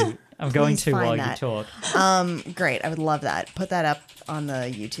going to. I'm going Please to find while that. you talk. Great. I would love that. Put that up on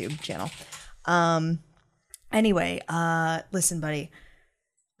the YouTube channel. Anyway, listen, buddy.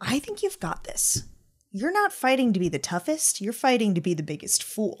 I think you've got this. You're not fighting to be the toughest. You're fighting to be the biggest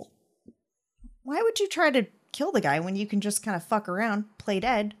fool. Why would you try to kill the guy when you can just kind of fuck around, play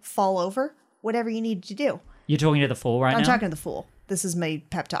dead, fall over, whatever you need to do? You're talking to the fool right now? I'm talking to the fool. This is my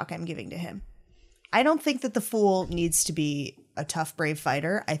pep talk I'm giving to him. I don't think that the fool needs to be a tough, brave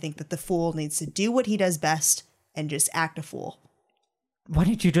fighter. I think that the fool needs to do what he does best and just act a fool. Why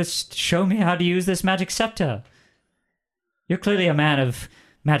don't you just show me how to use this magic scepter? You're clearly a man of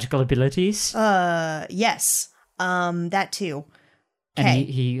magical abilities. Yes. That too. And Okay.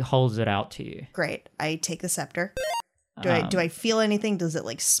 he holds it out to you. Great. I take the scepter. Do I feel anything? Does it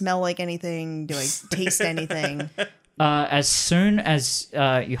like smell like anything? Do I taste anything? As soon as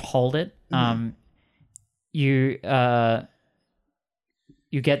you hold it, you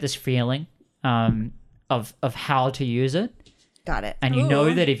get this feeling of how to use it, Got it. and you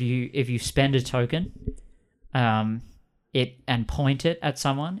know that if you spend a token, it and point it at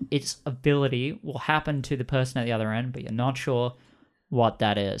someone, its ability will happen to the person at the other end, but you're not sure what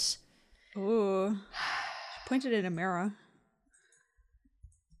that is. Ooh. Pointed in a mirror.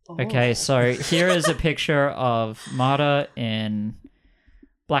 Okay, so here is a picture of Marta in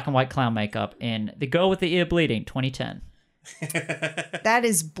black and white clown makeup in The Girl with the Ear Bleeding, 2010. That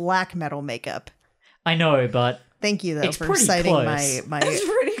is black metal makeup. I know, but Thank you though It's for pretty citing close. my It's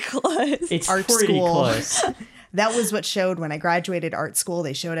pretty close. it's art pretty school. close. That was what showed when I graduated art school.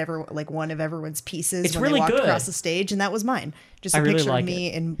 They showed one of everyone's pieces It's when really they walked good. across the stage, and that was mine. Just a I really picture like of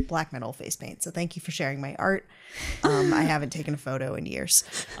me in black metal face paint. So thank you for sharing my art. I haven't taken a photo in years.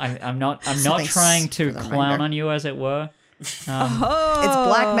 I'm not thanks trying to for the clown reminder. on you, as it were. It's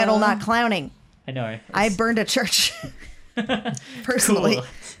black metal, not clowning. I know. I burned a church personally. Cool.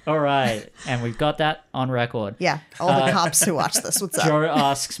 All right, and we've got that on record. Yeah, all the cops who watch this. What's up? Joe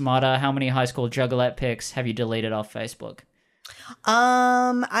asks Marta, how many high school juggalette pics have you deleted off Facebook?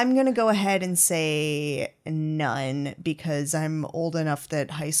 I'm gonna go ahead and say none because I'm old enough that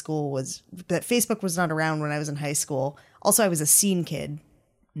Facebook was not around when I was in high school. Also, I was a scene kid,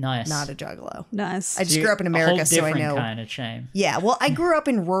 Nice. not a juggalo. Nice. I just grew up in America, so I different know. kind of shame. Yeah, well, I grew up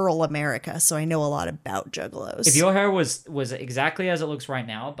in rural America, so I know a lot about juggalos. If your hair was exactly as it looks right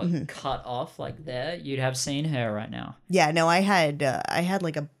now, but Mm-hmm. cut off like there, you'd have scene hair right now. Yeah, no, I had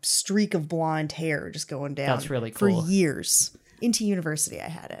like a streak of blonde hair just going down. That's really for cool. years. Into university, I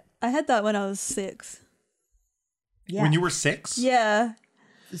had it. I had that when I was 6. Yeah, When you were 6? Yeah.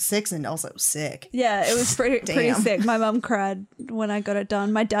 6 and also sick. Yeah, it was pretty Damn. sick. My mum cried when I got it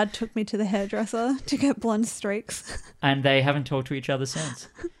done. My dad took me to the hairdresser to get blonde streaks. And they haven't talked to each other since.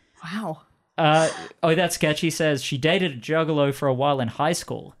 Wow. That sketchy says she dated a juggalo for a while in high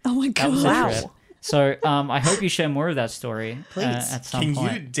school. Oh my That was god. a trip. So I hope you share more of that story Please. at some Can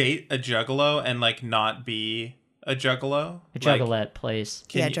point. you date a juggalo and like not be a juggalo? A Like, juggalette, please.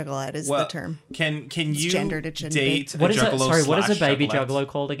 Yeah, you- juggalette is well, the term. Can you gendered, it shouldn't be. date What a is that? juggalo? Sorry, what is a slash baby juggalette? juggalo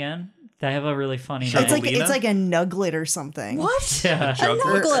called again? They have a really funny Sure. name. It's like a nuglet or something. What? Yeah.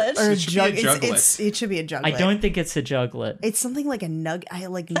 Juggler? Nuglet? Or It should be a jugglet. It should be a jugglet. I don't think it's a jugglet. It's something like a nugget.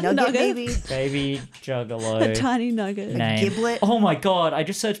 Nugget nugget? maybe. Baby A juggalo tiny nugget. name. giblet? Oh my god! I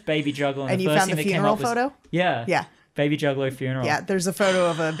just searched baby juggalo, and And the you first found thing the that came funeral up was photo? yeah, Yeah. baby juggalo funeral. Yeah, there's a photo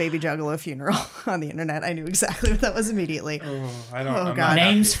of a baby juggalo funeral on the internet. I knew exactly what that was immediately. I don't. Oh, I'm God. not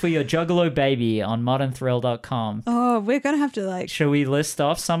Names happy. for your juggalo baby on modernthrill.com. Oh, we're gonna have to like. Shall we list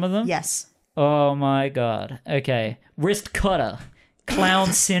off some of them? Yes. Oh my god. Okay. Wrist cutter.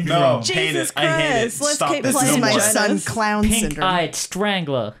 Clown syndrome. No, hate Jesus it. I hate it. Christ, let's Stop keep this. playing No My more. Jonas. son clown syndrome. Pink-eyed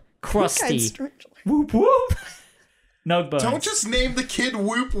strangler. Crusty. Pink-eyed Whoop whoop. No bones. Don't just name the kid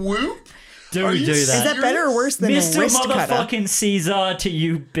Whoop Whoop. do Are you that. Is that better or worse than Mr. wrist cutter? Motherfucking Caesar to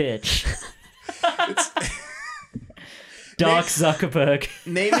you, bitch. Dark Zuckerberg.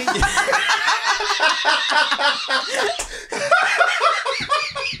 Naming.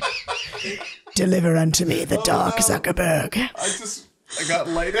 Deliver unto me the dark Zuckerberg. I got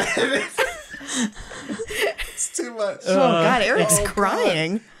lightheaded. It's too much. Oh God, Eric's God.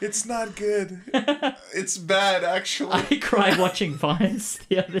 crying. It's not good. It's bad, actually. I cried watching Vines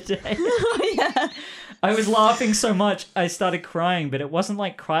the other day. Yeah. I was laughing so much I started crying, but it wasn't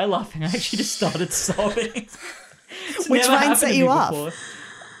like cry laughing. I actually just started sobbing. It's Which never Vine happened set to you me off? before.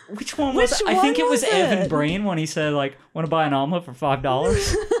 Which one was Which it? I think one it was was Evan it? Breen when he said like, "Want to buy an omelet for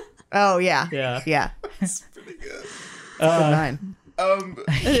 $5?" Oh yeah. Yeah. Yeah. Pretty good. Good line.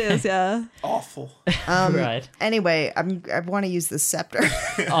 It is, yeah. Awful. Right. Anyway, I want to use the scepter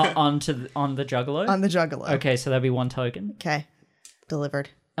On the juggalo. on the juggalo. Okay, so that'd be one token. Okay. Delivered.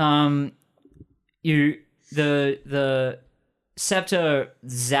 The scepter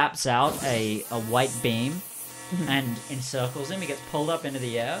zaps out a white beam and encircles him. He gets pulled up into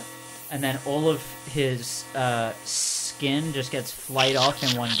the air, and then all of his skin just gets flayed off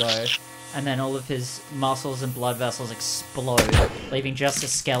in one go, and then all of his muscles and blood vessels explode, leaving just a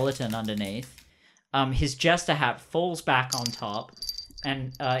skeleton underneath. His jester hat falls back on top,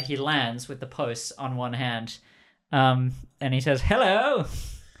 and he lands with the posts on one hand. And he says, "Hello."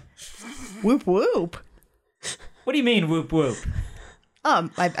 Whoop whoop. What do you mean, whoop whoop?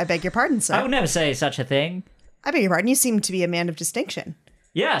 I beg your pardon, sir. I would never say such a thing. I beg your pardon. You seem to be a man of distinction.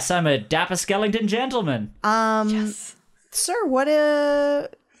 Yes, I'm a dapper skeleton gentleman. Yes. Sir, what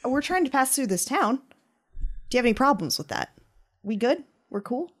we're trying to pass through this town. Do you have any problems with that? We good? We're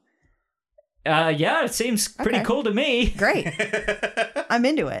cool? Yeah, it seems pretty Okay. cool to me. Great. I'm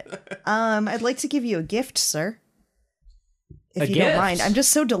into it. I'd like to give you a gift, sir. If A you gift? don't mind. I'm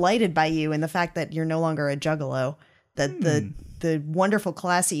just so delighted by you and the fact that you're no longer a juggalo. That the wonderful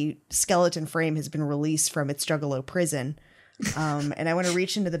classy skeleton frame has been released from its juggalo prison. And I want to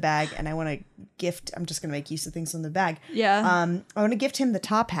reach into the bag and I want to gift, I'm just going to make use of things from the bag. Yeah. I want to gift him the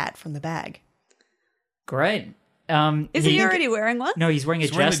top hat from the bag. Great. Is he already wearing one? No, he's wearing a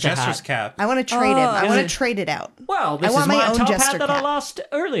He's wearing the jester jester's hat. cap. I want to trade it. I Oh. want to trade it out. Well, this I want is my my own top jester hat that I cap. lost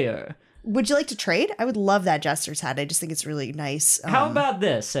earlier. Would you like to trade? I would love that jester's hat. I just think it's really nice. How about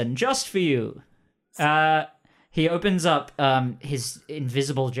this? And just for you, he opens up his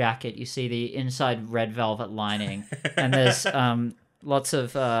invisible jacket. You see the inside red velvet lining, and there's lots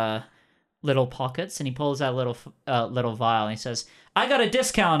of little pockets. And he pulls out a little vial. And he says, "I got a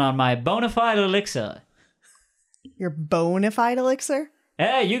discount on my bona fide elixir." your bona fide elixir?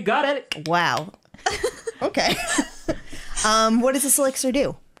 Hey, you got it. Wow. Okay. What does this elixir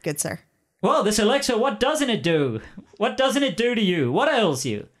do, good sir? Well, this elixir, what doesn't it do? What doesn't it do to you? What ails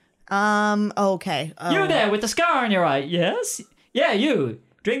you? Okay. You there with the scar on your eye, yes? Yeah, you.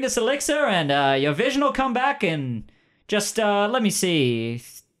 Drink this elixir and your vision will come back in Just let me see,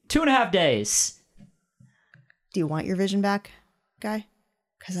 2.5 days. Do you want your vision back, guy?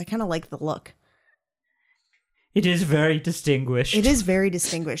 Because I kind of like the look. It is very distinguished. It is very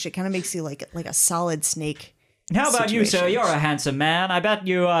distinguished. It kind of makes you like a solid snake. And how about you, sir? situation. You're a handsome man. I bet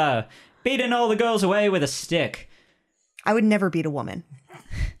you beating all the girls away with a stick. I would never beat a woman.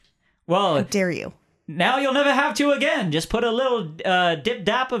 Well, Dare you? now you'll never have to again. Just put a little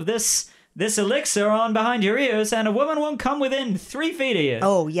dip-dap of this elixir on behind your ears, and a woman won't come within 3 feet of you.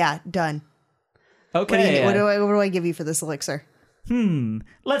 Oh yeah, done. Okay. What do I give you for this elixir?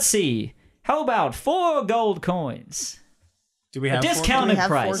 Let's see. How about 4 gold coins? Do we have four? Discounted Do we have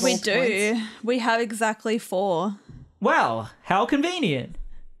 4 price. We gold do. coins? We have exactly 4. Well, how convenient.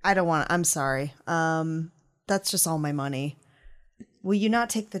 I don't want. I'm sorry. That's just all my money. Will you not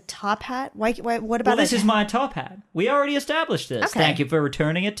take the top hat? Why what about Well, this a- is my top hat. We already established this. Okay. Thank you for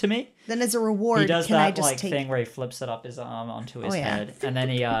returning it to me. Then as a reward, He does can I that just like take? thing where he flips it up his arm onto his Oh, yeah. head, and then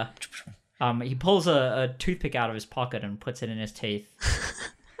he pulls a toothpick out of his pocket and puts it in his teeth.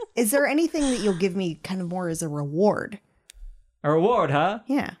 Is there anything that you'll give me kind of more as a reward? A reward, huh?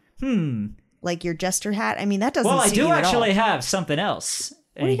 Yeah. Like your jester hat? I mean, that doesn't Well, I suit do you at all. actually have something else.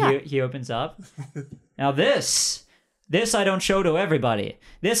 And do you got? he opens up. Now this I don't show to everybody.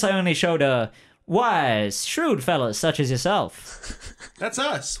 This I only show to wise, shrewd fellas such as yourself. That's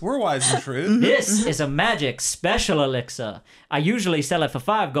us. We're wise and shrewd. This is a magic special elixir. I usually sell it for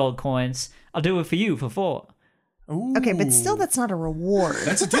 5 gold coins. I'll do it for you for 4. Ooh. Okay, but still, that's not a reward.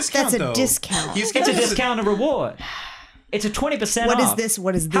 That's a discount, That's a though. discount. He's It's a giving us discounted reward. It's a 20% What is off. this?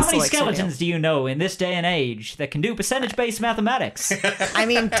 What is this? How many elixir skeletons do you know in this day and age that can do percentage-based mathematics? do? I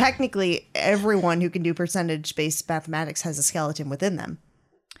mean, technically, everyone who can do percentage-based mathematics has a skeleton within them.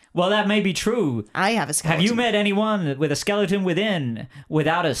 Well, that may be true. I have a skeleton. Have you met anyone with a skeleton within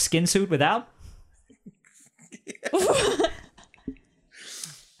without a skin suit without?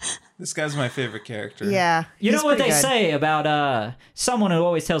 This guy's my favorite character. Yeah. You he's know what they pretty good. say about someone who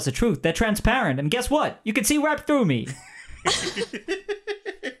always tells the truth. They're transparent, and guess what? You can see right through me.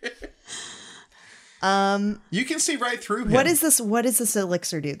 You can see right through him. What is this? What does this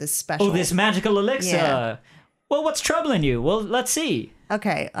elixir do? This special? Oh, this magical elixir. Yeah. Well, what's troubling you? Well, let's see.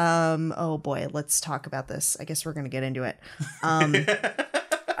 Okay. Oh boy. Let's talk about this. I guess we're gonna get into it.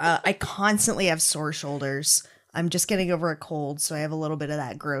 I constantly have sore shoulders. I'm just getting over a cold, so I have a little bit of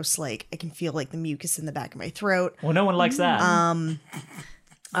that gross. Like I can feel like the mucus in the back of my throat. Well, no one likes that.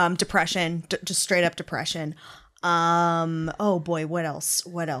 Depression. Just straight up depression. Oh boy. What else?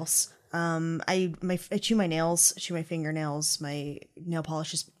 What else? I chew my nails. Chew my fingernails. My nail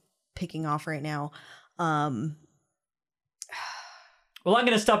polish is picking off right now. Well, I'm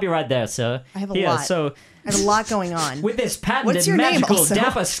going to stop you right there, sir. I have a Here, lot. So, I have a lot going on. with this What's patented your name magical also?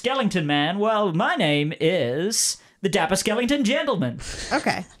 Dapper Skellington man, well, my name is the Dapper Skellington Gentleman.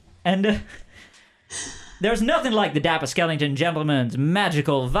 Okay. And there's nothing like the Dapper Skellington Gentleman's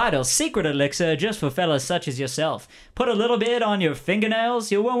magical, vital, secret elixir just for fellas such as yourself. Put a little bit on your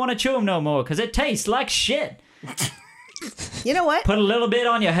fingernails, you won't want to chew them no more, because it tastes like shit. You know what? Put a little bit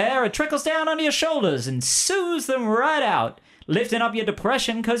on your hair, it trickles down onto your shoulders and soothes them right out, lifting up your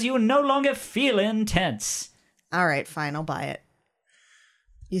depression because you no longer feel intense. All right, fine. I'll buy it.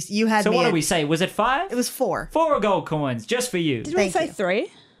 You had So me what at- do we say? Was it 5? It was 4. 4 gold coins, just for you. Did we Thank say you.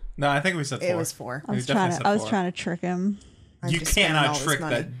 3? No, I think we said 4. It was 4. I was definitely said 4. trying to trick him. You just spending all cannot this trick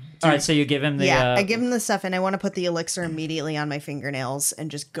money. that. All right, so you give him the... Yeah, I give him the stuff, and I want to put the elixir immediately on my fingernails and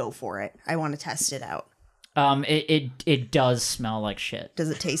just go for it. I want to test it out. It does smell like shit. Does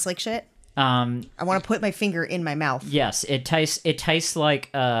it taste like shit? Um, I want to put my finger in my mouth. yes, it tastes like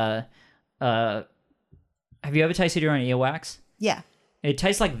have you ever tasted your own earwax? Yeah, It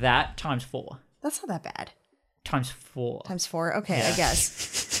tastes like that times 4. that's not that bad. Times 4. Times 4. Okay, I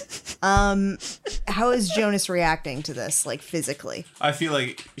guess. How is Jonas reacting to this, like physically? I feel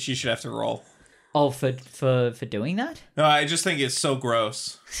like she should have to roll. Oh, for doing that? No, I just think it's so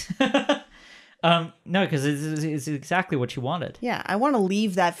gross. No, because it's exactly what you wanted. Yeah, I want to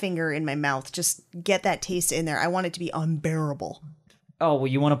leave that finger in my mouth. Just get that taste in there. I want it to be unbearable. Oh, well,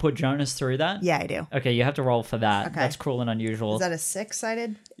 you want to put Jonas through that? Yeah, I do. Okay, you have to roll for that. Okay. That's cruel and unusual. Is that a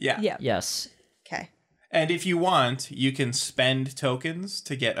 6-sided? Yeah. Yeah. Yes. Okay, And if you want, you can spend tokens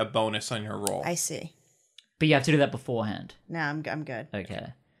to get a bonus on your roll. I see. But you have to do that beforehand. No, I'm good.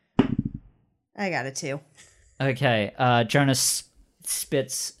 Okay. I got a 2. Okay, Jonas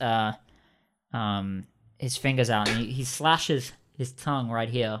spits his fingers out, and he slashes his tongue right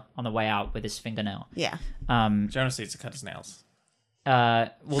here on the way out with his fingernail. Yeah. Jonas needs to cut his nails.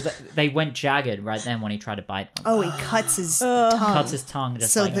 Well, they went jagged right then when he tried to bite them. Oh, he cuts his tongue. Cuts his tongue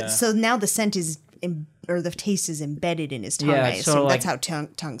just So like so now the scent is or the taste is embedded in his tongue. Yeah, I it's sorta assume that's like- how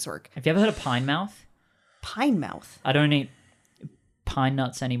tongues work. Have you ever heard of pine mouth? Pine mouth. I don't eat pine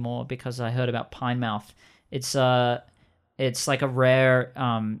nuts anymore because I heard about pine mouth. It's like a rare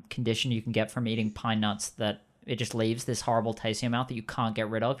condition you can get from eating pine nuts that it just leaves this horrible taste in your mouth that you can't get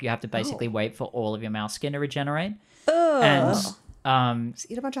rid of. You have to basically wait for all of your mouth skin to regenerate. And Just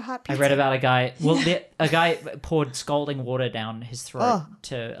eat a bunch of hot I pizza. read about a guy. Well, a guy poured scalding water down his throat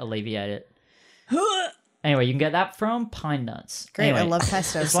to alleviate it. Anyway, you can get that from pine nuts. Great, Anyway, I love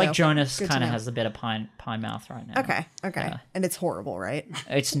pesto. It's so like Jonas good to kind of know. has a bit of pine mouth right now. Okay. And it's horrible, right?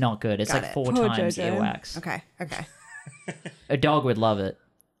 It's not good. It's Got like it. 4 Poor times Jojo. earwax. Okay. A dog would love it.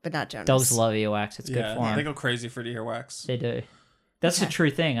 But not Jonas. Dogs love earwax. It's good Yeah, for them. they go crazy for the earwax. They do. That's a true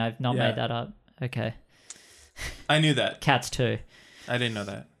thing. I've not Yeah. made that up. Okay. I knew that. Cats too. I didn't know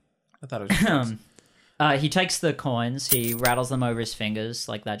that. I thought it was just dogs. He takes the coins. He rattles them over his fingers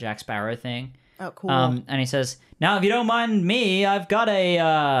like that Jack Sparrow thing. Oh, cool. And he says, "Now, if you don't mind me, I've got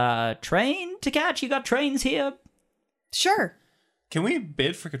a train to catch. You got trains here?" Sure. Can we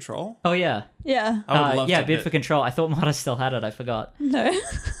bid for control? Oh yeah. Yeah. I would love yeah, to bid for control. I thought Marta still had it. I forgot. No.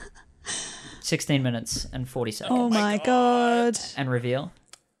 16 minutes and 40 seconds. Oh my god. And reveal.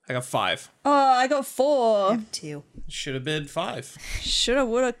 I got 5. Oh, I got 4. 2. Should have bid 5. Shoulda,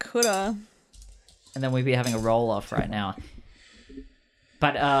 woulda, coulda. And then we'd be having a roll off right now.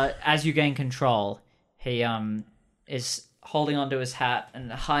 But as you gain control, he is holding onto his hat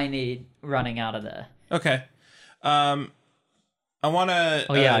and high knee running out of there. Okay. I want to.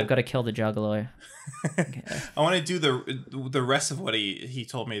 Oh yeah, I've got to kill the juggalo. I want to do the rest of what he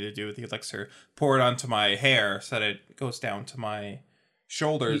told me to do with the elixir. Pour it onto my hair so that it goes down to my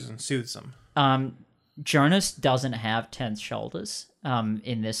shoulders and soothes them. Jonas doesn't have tense shoulders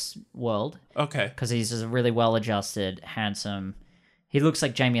in this world Okay. because he's a really well-adjusted, handsome. He looks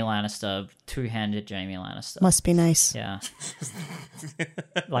like Jaime Lannister, two-handed Jaime Lannister. Must be nice. Yeah.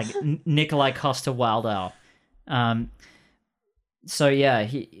 Like Nikolai Coster-Waldau. So yeah,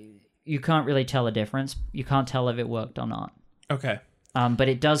 you can't really tell a difference. You can't tell if it worked or not. Okay. But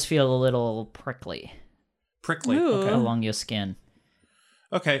it does feel a little prickly Prickly. Ooh. Okay. along your skin.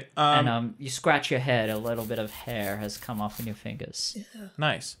 Okay. And you scratch your head, a little bit of hair has come off in your fingers.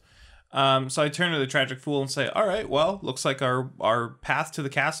 Nice. So I turn to the tragic fool and say, "All right, well, looks like our path to the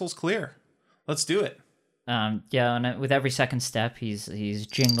castle's clear. Let's do it." Yeah, and with every second step, he's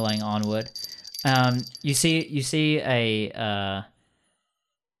jingling onward. You see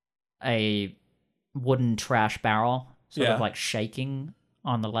a wooden trash barrel sort Yeah. of like shaking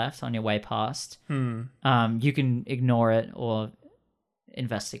on the left on your way past. You can ignore it or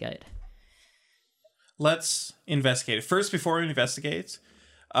investigate. Let's investigate it. First, before we investigate,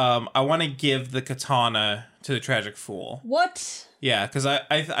 I want to give the katana to the tragic fool. What? Yeah, because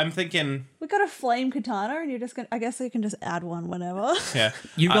I'm thinking, We got a flame katana, and you're just gonna. I guess we can just add one whenever. yeah,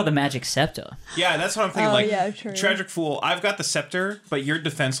 You've got the magic scepter. yeah, that's what I'm thinking. Oh, like, yeah, true. tragic fool, I've got the scepter, but you're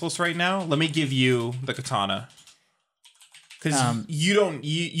defenseless right now. Let me give you the katana. Because you don't,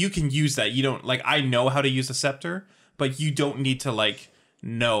 you can use that. You don't, like, I know how to use the scepter, but you don't need to, like,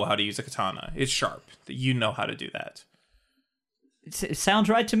 know how to use a katana. It's sharp. You know how to do that. It sounds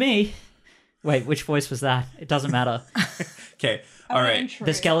right to me. Wait, which voice was that? It doesn't matter. Okay, all right.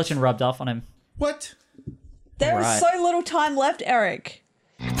 The skeleton rubbed off on him. What? There is Right. so little time left, Eric.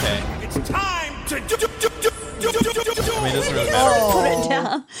 Okay. It's time to I mean, it doesn't really matter. Put it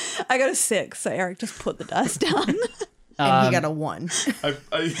down. I got a 6, so Eric just put the dice down. And he got a 1. I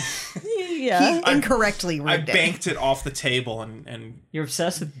Yeah. He incorrectly I rigged it. banked it off the table and You're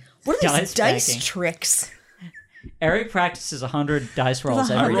obsessed with What are these dice banking. tricks? Eric practices 100 dice rolls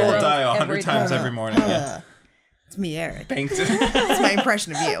I every roll a day. die 100 Every times time. every morning. Yeah. It's me, Eric. Banked it. That's my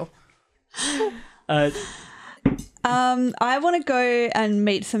impression of you. I want to go and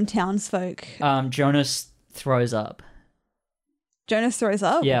meet some townsfolk. Jonas throws up. Jonas throws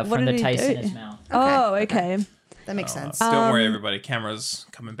up. Yeah, what from did the he taste do? in his mouth. Oh, okay. That makes sense. Don't worry, everybody. Camera's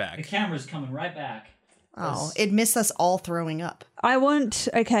coming The back. camera's coming right back. Oh, it missed us all throwing up. I want.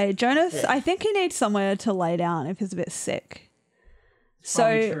 Okay, Jonas. I think he needs somewhere to lay down if he's a bit sick.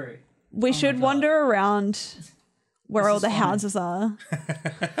 Probably So true. we should God. wander around where all is the fine. houses are.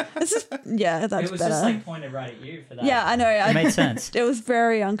 This is that's It was better. just like pointed right at you for that. Yeah, I know. It made sense. It was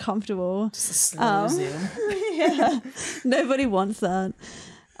very uncomfortable. Just a slow zoom. Yeah, nobody wants that.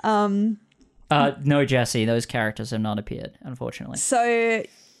 No, Jesse, those characters have not appeared, unfortunately. So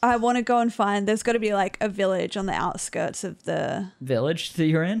I want to go and find. There's got to be like a village on the outskirts of the. Village that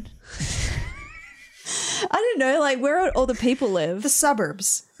you're in? I don't know, like where all the people live. The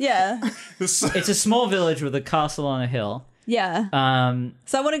suburbs. Yeah. It's a small village with a castle on a hill. Yeah.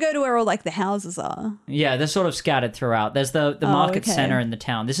 So I want to go to where all like the houses are. Yeah, they're sort of scattered throughout. There's the market okay. center in the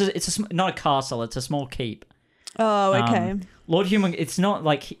town. It's not a castle. It's a small keep. Oh, okay. Lord Human. It's not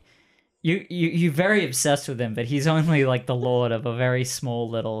like you're very obsessed with him, but he's only like the lord of a very small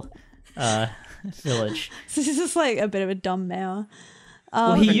little village. So this is like a bit of a dumb mayor.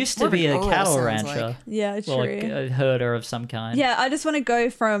 Well, he used to more of be an a Earl, cattle sounds rancher. like. Yeah, true. Well, like a herder of some kind. Yeah, I just want to go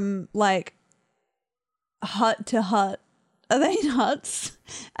from like hut to hut. Are they in huts?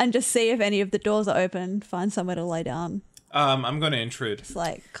 And just see if any of the doors are open. Find somewhere to lay down. I'm going to intrude. It's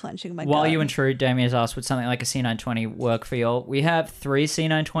like clenching my While gut. you intrude, Damien has asked, would something like a C920 work for y'all? We have 3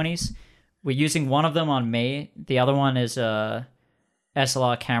 C920s. We're using one of them on me. The other one is a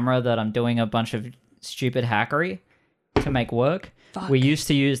SLR camera that I'm doing a bunch of stupid hackery to make work. Fuck. We used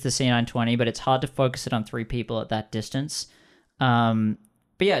to use the C920, but it's hard to focus it on 3 people at that distance. But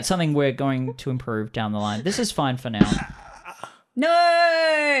yeah, it's something we're going to improve down the line. This is fine for now.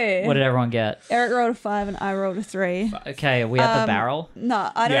 No! What did everyone get? Eric rolled a 5 and I rolled a 3. Okay, are we at the barrel? No,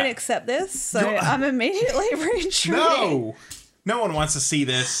 I don't Yeah. accept this, so I'm immediately re-intruding. No one wants to see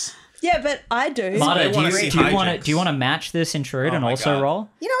this. Yeah, but I do. Marta, I wanna see do you want hijinks. to match this intrude Oh and my also God. roll?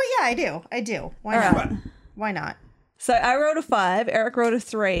 You know what? Yeah, I do. Why All not? right. Why not? So I rolled a 5, Eric rolled a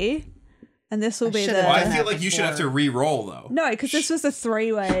 3, and this will be should've the... Well, I done feel that like you should have to before. re-roll though. No, because this was a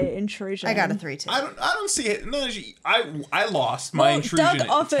 3-way intrusion. I got a 3 too. I don't see it. No, I lost my Well, intrusion Doug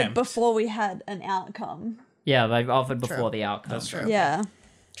offered attempt. before we had an outcome. Yeah, they've offered before True. the outcome. That's true. Yeah.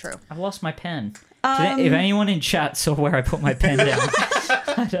 True. I've lost my pen. If anyone in chat saw where I put my pen down.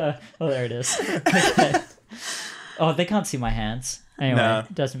 Oh, there it is. Okay. Oh, they can't see my hands. Anyway, No.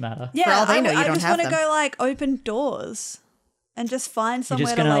 it doesn't matter. Yeah, all they know, you I don't just have want to them. go like open doors and just find somewhere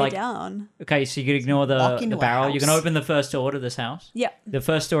to gonna, lay like- down. Okay, so you can ignore Walk the into a barrel. You can house. open the first door to this house. Yep. The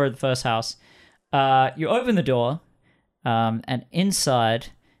first door of the first house. You open the door, and inside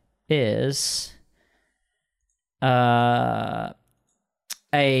is a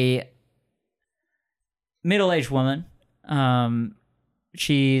middle-aged woman.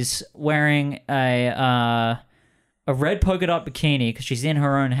 She's wearing a red polka dot bikini because she's in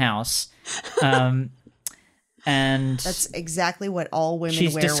her own house. And That's exactly what all women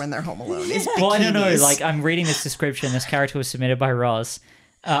She's wear when they're home alone. Is well, I don't know. bikinis. Like, I'm reading this description. This character was submitted by Roz.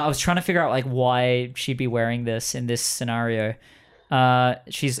 I was trying to figure out like why she'd be wearing this in this scenario.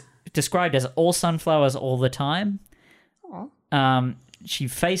 She's described as all sunflowers all the time. She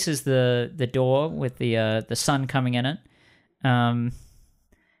faces the door with the sun coming in it.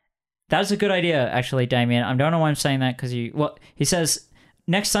 That's a good idea, actually, Damien. I don't know why I'm saying that because he says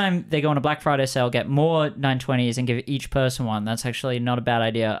next time they go on a Black Friday sale, get more 920s and give each person one. That's actually not a bad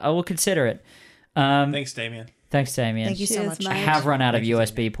idea. I will consider it. Thanks, Damien. Thanks, Damien. Thank you so Cheers, much. I mate. have run out of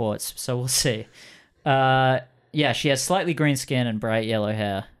USB ports, so we'll see. Yeah, she has slightly green skin and bright yellow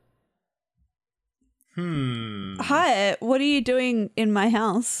hair. Hi, what are you doing in my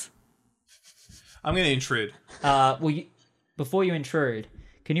house? I'm gonna intrude. Before you intrude,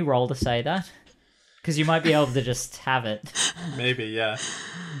 can you roll to say that? Because you might be able to just have it. Maybe, yeah.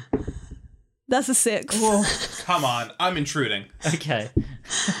 That's a 6. Come on, I'm intruding. Okay.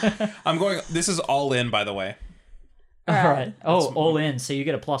 I'm going. This is all in, by the way. All right. Oh, all in, so you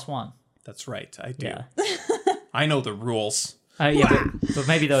get a +1. That's right. I do. Yeah. I know the rules. Yeah, but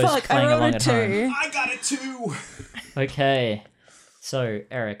maybe those Fuck, I playing rolled along a at home. 2. I got it too. Okay. So,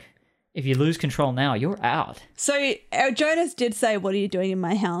 Eric, if you lose control now, you're out. So Jonas did say, what are you doing in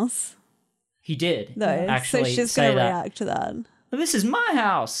my house? He did. Though, actually so she's say going to that. react to that. Well, this is my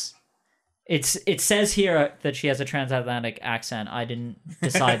house. It says here that she has a transatlantic accent. I didn't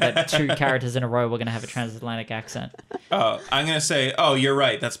decide that 2 characters in a row were going to have a transatlantic accent. I'm gonna say. Oh, you're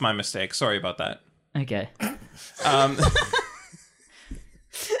right. That's my mistake. Sorry about that. Okay.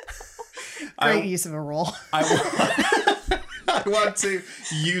 Great use of a roll. I want to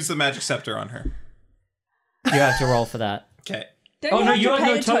use the magic scepter on her. You have to roll for that. Okay. Don't Oh, no, have you to have pay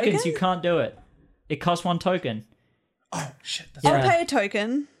no a tokens. token? You can't do it. It costs 1 token. Oh shit. That's I'll Yeah. pay a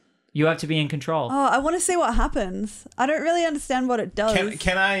token. You have to be in control. Oh, I want to see what happens. I don't really understand what it does.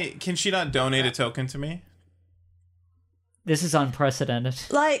 Can she not donate a token to me? This is unprecedented.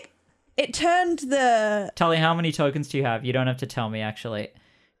 Like, it turned the... Tully, how many tokens do you have? You don't have to tell me, actually.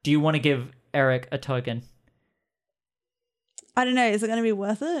 Do you want to give Eric a token? I don't know. Is it going to be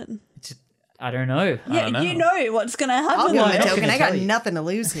worth it? I don't know. Yeah, don't know. you know what's going to happen. I'll give Well, him I'm a not token. gonna I got tell you. nothing to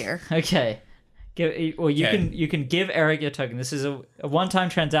lose here. Okay. You Okay. can give Eric your token. This is a one-time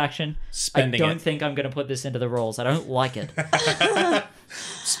transaction. Spending I don't it. think I'm going to put this into the rules. I don't like it.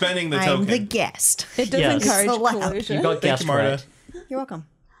 Spending the I'm token. the guest. It does Yes. encourage It's allowed. collusion. You got Thank guessed you, Marta. right. You're welcome.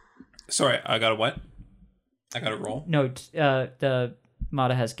 Sorry, I got a what? I got to roll. No, the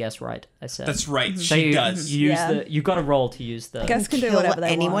Marta has guess right. I said That's right. So She you, does. You use Yeah. you got to roll to use the. Guess can do Kill whatever they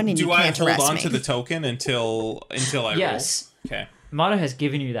anyone want. and Do you I can't hold arrest on me. to the token until I Yes. roll? Okay. Marta has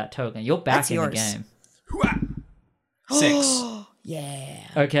given you that token. You're back That's in the yours. game. Hooah! 6. Yeah.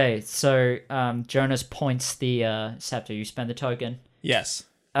 Okay, so Jonas points the scepter. You spend the token. Yes.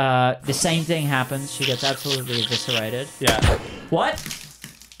 The same thing happens. She gets absolutely eviscerated. Yeah. What?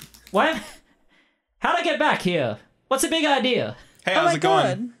 What? How'd I get back here? What's the big idea? Hey, Oh how's my it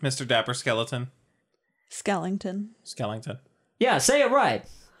going, God. Mr. Dapper Skeleton? Skellington. Yeah, say it right.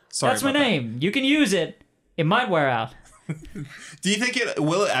 Sorry That's my about that. name. You can use it. It might wear out. Do you think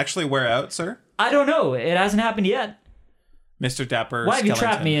will it actually wear out, sir? I don't know. It hasn't happened yet. Mr. Dapper Why have you Skeleton.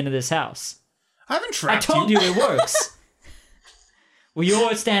 trapped me into this house? I haven't I trapped told you it works. Well,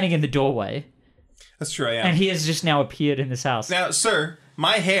 you're standing in the doorway, That's true, I am. and he has just now appeared in this house. Now, sir,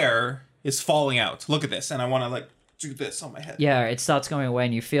 my hair is falling out. Look at this, and I want to like do this on my head. Yeah, it starts going away,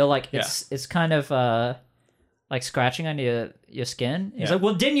 and you feel like it's kind of like scratching on your skin. He's Yeah. like,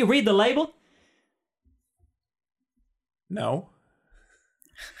 "Well, didn't you read the label?" No.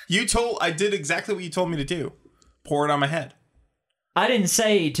 I did exactly what you told me to do. Pour it on my head. I didn't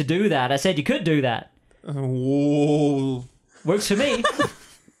say to do that. I said you could do that. Whoa. Works for me.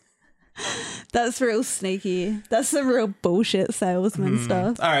 That's real sneaky. That's some real bullshit salesman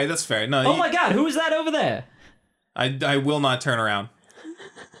stuff. All right, that's fair. No, Oh my god, who is that over there? I will not turn around.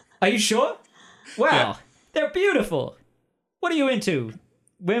 Are you sure? Wow, Yeah. they're beautiful. What are you into?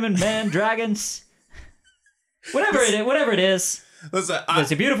 Women, men, dragons? Whatever it is. Listen,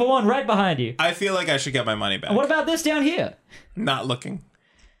 There's a beautiful one right behind you. I feel like I should get my money back. What about this down here? Not looking.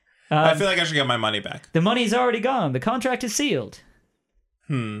 I feel like I should get my money back. The money's already gone. The contract is sealed.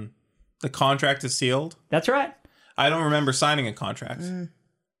 The contract is sealed. That's right. I don't remember signing a contract.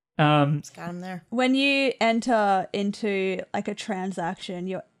 Um, Got him there. When you enter into like a transaction,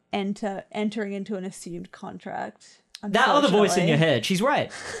 you're entering into an assumed contract. that other voice in unfortunately. your head, she's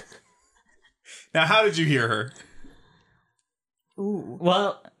right. Now, how did you hear her? Ooh.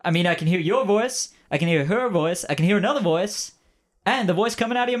 Well, I mean, I can hear your voice, I can hear her voice, I can hear another voice, and the voice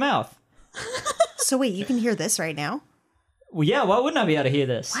coming out of your mouth. So wait, you can hear this right now? Well, yeah, why wouldn't I be able to hear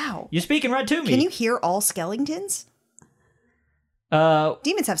this? Wow. You're speaking right to me. Can you hear all skeletons?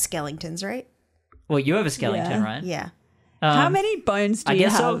 Demons have skeletons, right? Well, you have a skeleton, Yeah. right? Yeah. How many bones do I you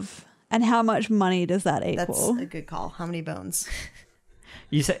guess so. have? And how much money does that That's equal? a good call. How many bones?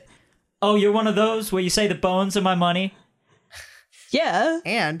 You say, oh, you're one of those where you say the bones are my money, Yeah.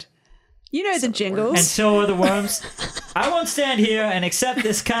 And You know the jingles. and so are the worms. I won't stand here and accept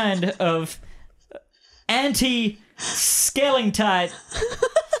this kind of anti-scaling tight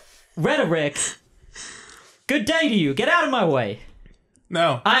rhetoric. Good day to you. Get out of my way.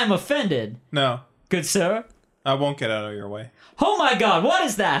 No, I am offended, no. good sir. I won't get out of your way. Oh my god, what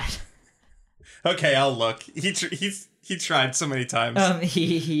is that? Okay, I'll look. He tried so many times.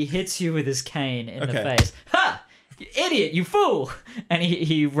 He hits you with his cane in the Okay. face. Ha! You idiot, you fool! And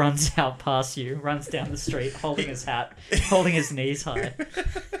he runs out past you, runs down the street, holding his hat, holding his knees high.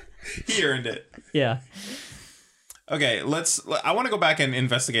 He earned it. Yeah. Okay, I want to go back and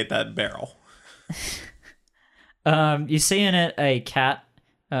investigate that barrel. You see in it a cat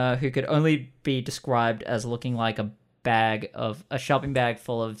who could only be described as looking like a shopping bag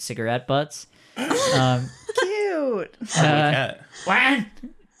full of cigarette butts. cute. Cat. Wan!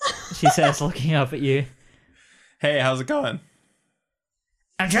 She says, looking up at you. Hey, how's it going?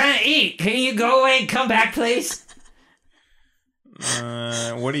 I'm trying to eat. Can you go away and come back, please?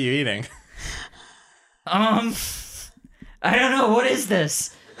 What are you eating? I don't know. What is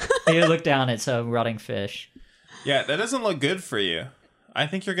this? You look down. It's a rotting fish. Yeah, that doesn't look good for you. I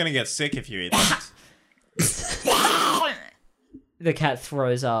think you're gonna get sick if you eat that. The cat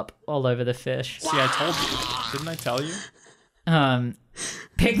throws up all over the fish. See, I told you. Didn't I tell you?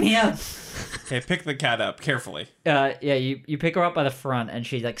 Pick me up. Okay, pick the cat up carefully. Yeah, you pick her up by the front, and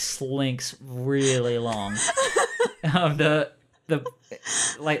she like slinks really long.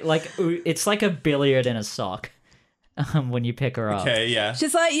 It's like a billiard in a sock. When you pick her up. Okay, yeah.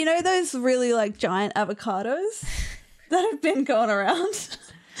 Just like, you know those really like giant avocados that have been going around?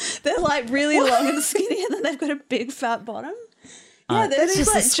 They're like really long and skinny and then they've got a big fat bottom. Yeah, they're That's these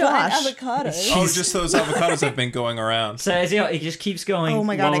just a like giant squash. avocados. Oh, just those avocados have been going around. So as it just keeps going. Oh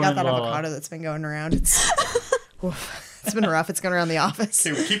my god, I lower got and that lower. avocado that's been going around. It's been rough. It's going around the office.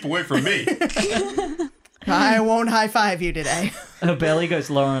 Okay, keep away from me. I won't high five you today. Her belly goes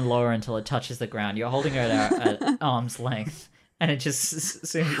lower and lower until it touches the ground. You're holding her at arm's length, and it just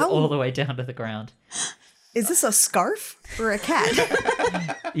zooms How- all the way down to the ground. Is this a scarf or a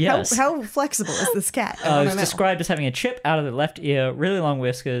cat? Yes. How flexible is this cat? I It wanna was know. described as having a chip out of the left ear, really long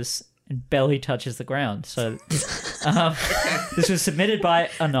whiskers, and belly touches the ground. So this was submitted by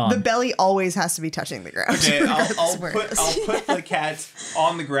Anon. The belly always has to be touching the ground. Okay, I'll That's where it put is. the cat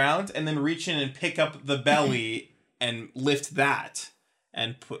on the ground and then reach in and pick up the belly and lift that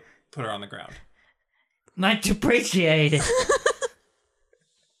and put her on the ground. Much appreciated.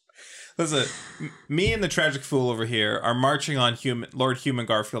 Listen, me and the tragic fool over here are marching on Lord Human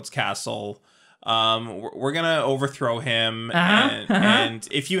Garfield's castle. We're gonna overthrow him, and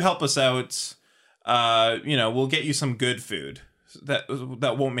if you help us out, we'll get you some good food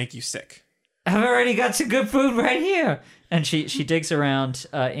that won't make you sick. I've already got some good food right here. And she digs around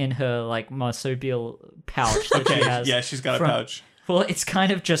in her like marsupial pouch that she has. Yeah, she's got from- a pouch. Well, it's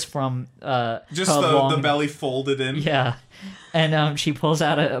kind of just from Just her the long- belly folded in. Yeah, and she pulls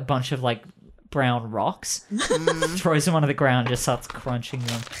out a bunch of like brown rocks, throws them onto the ground, just starts crunching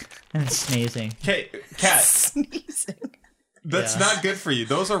them and sneezing. Okay, cat. Sneezing. That's Yeah. not good for you.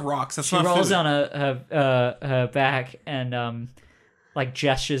 Those are rocks. That's She not rolls food. on her back and like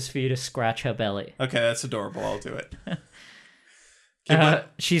gestures for you to scratch her belly. Okay, that's adorable. I'll do it. Okay,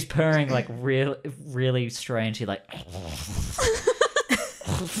 but She's purring like really, really strangely, like.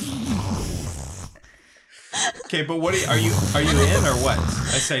 okay, but what are you in or what?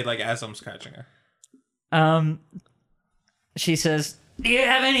 I say like as I'm scratching her. She says, "Do you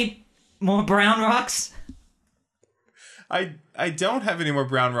have any more brown rocks?" I don't have any more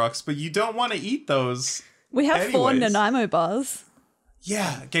brown rocks, but you don't want to eat those. We have 4 Anyways. Nanaimo bars.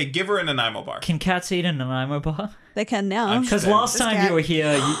 Yeah. Okay, give her a Nanaimo bar. Can cats eat a Nanaimo bar? They can now. I'm Because Same. last This time cat- you were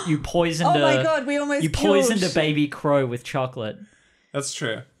here, you poisoned Oh my a god, we almost you poisoned a killed- baby crow with chocolate. That's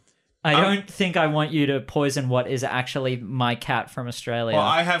true. I don't think I want you to poison what is actually my cat from Australia. Well,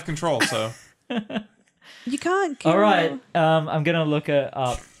 I have control, so You can't kill All right, I'm gonna look it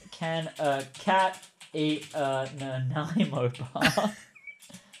up. Can a cat eat a Nanaimo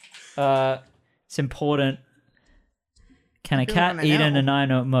bar? It's important. Can a do cat wanna eat a know.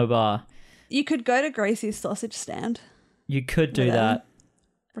 Nanaimo bar? You could go to Gracie's sausage stand. You could do With them. that.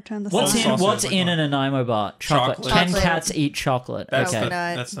 Return the What's sausage. in sausage, What's like in what? a Nanaimo bar? Chocolate. Chocolate. Can Chocolate. cats eat chocolate? that's Okay.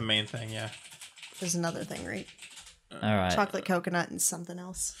 Coconut. that's the main thing. Yeah. There's another thing, right? All right. Chocolate, coconut, and something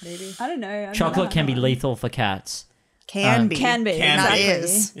else, maybe. I don't know. Chocolate can be lethal for cats. Can be. Can be. Can Not exactly.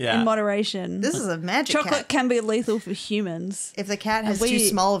 is. Yeah. In moderation. This is a magic Chocolate cat. can be lethal for humans. If the cat has we- too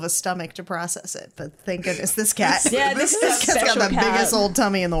small of a stomach to process it, but thank goodness this cat. Yeah, this is a cat's got special the cat. biggest old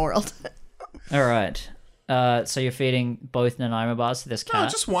tummy in the world. All right. So you're feeding both Nanaimo bars to this No,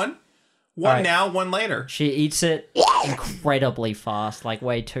 cat. just one. One right. now, one later. She eats it incredibly fast, like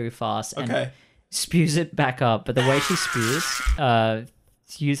way too fast, and Okay. spews it back up. But the way she spews,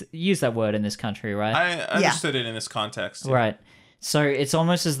 use that word in this country, right? I understood it in this context. Right. So it's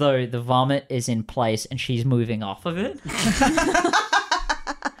almost as though the vomit is in place and she's moving off of it.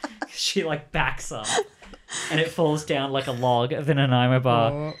 She like backs up and it falls down like a log of the Nanaimo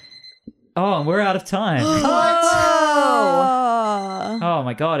bar. Oh, and we're out of time. Oh. Oh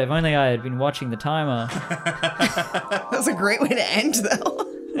my god, if only I had been watching the timer. That was a great way to end, though.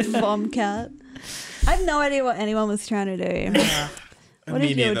 Bomb cat. I have no idea what anyone was trying to do. What Me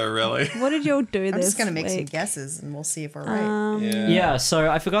did you- neither, really. What did y'all do this I'm just gonna make some week? guesses, and we'll see if we're right. Yeah, so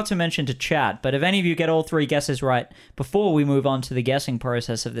I forgot to mention to chat, but if any of you get all 3 guesses right before we move on to the guessing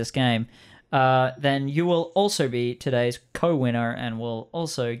process of this game, then you will also be today's co-winner and will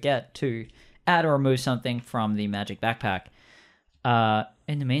also get to add or remove something from the Magic Backpack.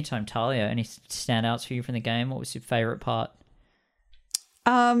 In the meantime, Talia, any standouts for you from the game? What was your favorite part?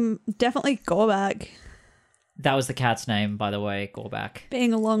 Definitely Gorback That was the cat's name, by the way, Gorback.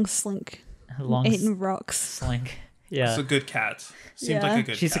 being a long slink, Long eating rocks. slink. Yeah, It's a good cat. Seems Yeah. like a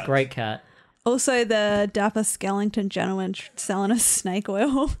good she's cat. a great cat. Also, the dapper skeleton gentleman selling us snake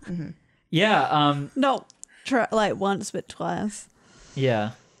oil. Yeah, Not like once, but twice.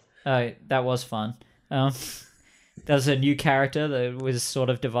 yeah. That was fun. There's a new character that was sort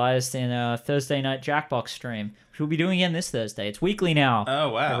of devised in a Thursday night Jackbox stream, which we'll be doing again this Thursday. It's weekly now. Oh,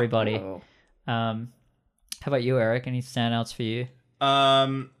 wow. Everybody. Oh. How about you, Eric? Any standouts for you?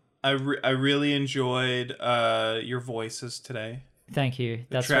 I really enjoyed your voices today. Thank you. The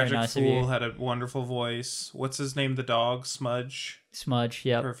That's very Tragic nice of Fool you. had a wonderful voice. What's his name? The dog? Smudge? Smudge,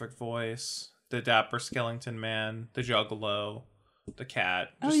 yep. Perfect voice. The Dapper Skeleton Man. The Juggalo. The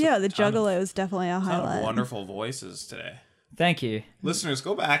cat. Oh Just a yeah, the ton of- Juggalo was definitely a ton of highlight. wonderful voices today. Thank you. Listeners,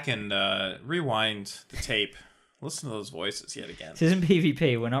 go back and rewind the tape. Listen to those voices yet again. This isn't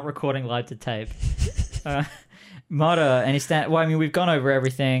PvP. We're not recording live to tape. Mata, any stand? Well, I mean, we've gone over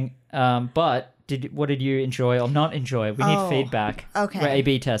everything, but what did you enjoy or not enjoy? We need Oh, feedback. okay. We're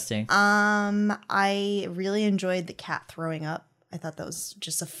A/B testing. I really enjoyed the cat throwing up. I thought that was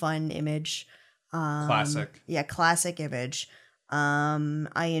just a fun image. Classic. Yeah, classic image.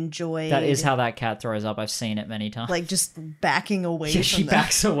 I enjoyed That is how that cat throws up. I've seen it many times. like just backing away yeah, from she the-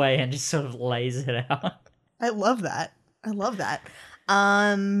 backs away and just sort of lays it out. I love that.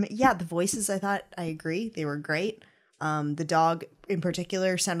 Yeah, the voices, I thought, I agree. They were great. The dog in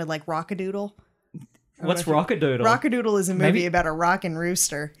particular sounded like Rockadoodle. What's Rockadoodle? Rockadoodle is a movie Maybe- about a rockin'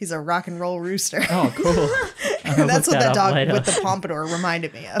 rooster. He's a rock and roll rooster. Oh, cool. And that's look what that that up dog later. with the pompadour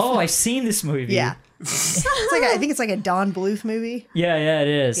reminded me of. Oh, I've seen this movie. yeah. It's like I think it's like a Don Bluth movie. Yeah, it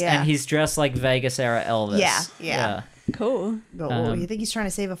is. Yeah. And he's dressed like Vegas era Elvis. Yeah. Cool. But you think he's trying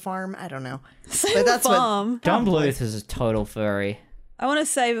to save a farm? I don't know. Save But that's a what- farm. Don Bluth is a total furry. I want to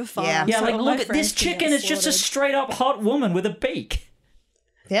save a farm. Yeah. Yeah, so like all my look at friends this can get chicken. It's just a slaughtered. straight up hot woman with a beak.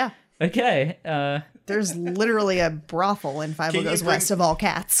 Yeah. Okay. There's literally a brothel in Five Can you Goes bring- West of all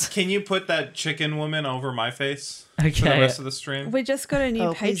cats. Can you put that chicken woman over my face for the Okay. rest of the stream? We just got a new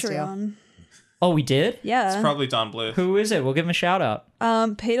Oh, please do. Patreon. Oh, we did? Yeah. Probably Don Bluth. Who is it? We'll give him a shout out.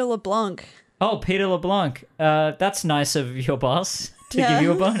 Peter LeBlanc. Oh, Peter LeBlanc. That's nice of your boss to Yeah. give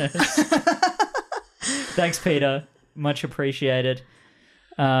you a bonus. Thanks, Peter. Much appreciated.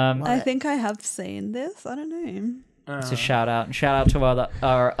 I think I have seen this. I don't know. It's a shout out. And shout out to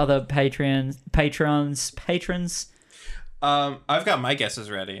our other patrons. I've got my guesses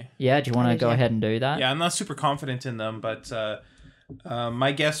ready. Yeah, do you want to go ahead and do that? Yeah, I'm not super confident in them, but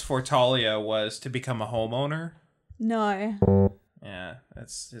my guess for Talia was to become a homeowner. No. Yeah,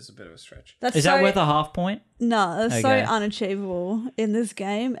 that's a bit of a stretch. That's Is so, that worth a half point? No, that's Okay. so unachievable in this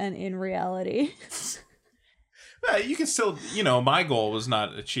game and in reality. You can still, my goal was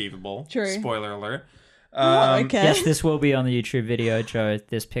not achievable. True. Spoiler alert. Okay. Yes, this will be on the YouTube video, Joe.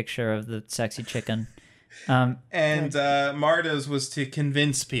 This picture of the sexy chicken. And Marta's was to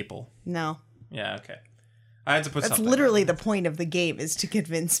convince people. No. Yeah, okay. I had to put That's something. literally the point of the game is to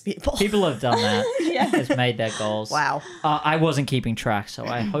convince people. People have done that. Has made their goals. Wow. I wasn't keeping track, so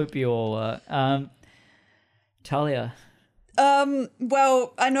I hope you all were. Talia.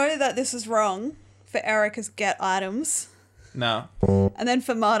 Well, I know that this is wrong for Eric as get items, No. and then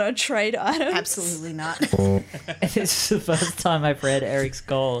for Marta trade items. Absolutely not. This is the first time I've read Eric's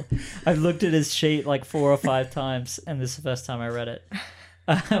goal. I've looked at his sheet like 4 or 5 times, and this is the first time I read it.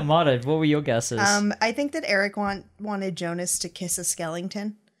 Marta, what were your guesses? I think that Eric wanted Jonas to kiss a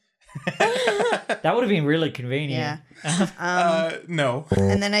skeleton. That would have been really convenient. Yeah. No.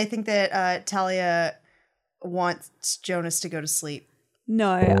 And then I think that Talia wants Jonas to go to sleep.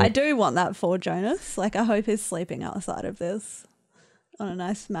 No, I do want that for Jonas. Like, I hope he's sleeping outside of this on a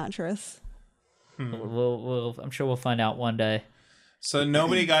nice mattress. I'm sure we'll find out one day. So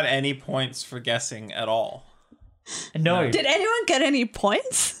nobody got any points for guessing at all. No. Did anyone get any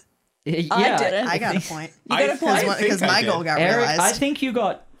points? Yeah, I didn't. I got a point. You got a point? Because my goal got Eric, realized. I think you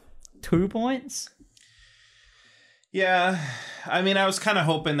got 2 points. Yeah, I mean, I was kind of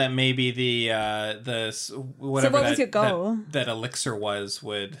hoping that maybe whatever what was your goal? that elixir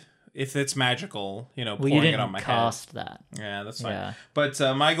would, if it's magical, Well, pouring you it didn't on my cast that. head. Yeah, that's fine. Yeah. But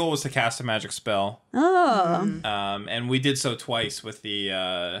my goal was to cast a magic spell, Oh. and we did so twice with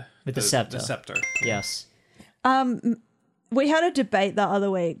the scepter. The scepter. Yes. We had a debate the other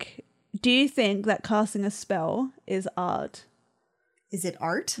week. Do you think that casting a spell is art? Is it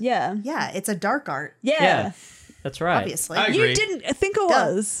art? Yeah. Yeah, it's a dark art, Yeah. That's right. obviously. I agree. You didn't think it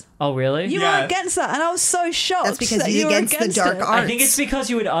was. Oh, really? You Yeah. were against that, and I was so shocked. That's because that you're you were against the dark it. art. I think it's because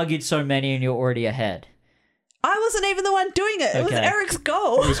you had argued so many and you're already ahead. I wasn't even the one doing it. It was Okay. Eric's It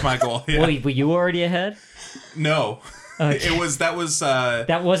goal. was my goal. Yeah. Were you already ahead? No, Okay. Uh,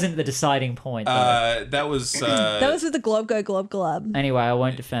 That wasn't the deciding point. Though. that was That was with the glob go glob glob. Anyway, I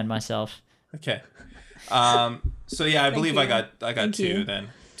won't defend myself. okay. So yeah, I believe you. I got Thank 2 you. then.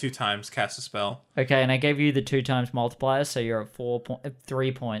 2 times cast a spell. Okay, and I gave you the 2 times multiplier, so you're at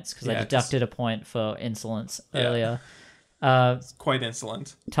 3 points because I Yeah, deducted a point for insolence Yeah. earlier. Quite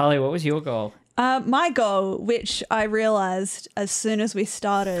insolent. Talia, what was your goal? My goal, which I realized as soon as we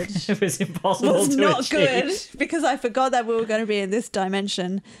started, It was impossible was to not achieve. good because I forgot that we were going to be in this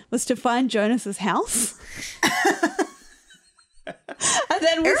dimension, was to find Jonas's house. And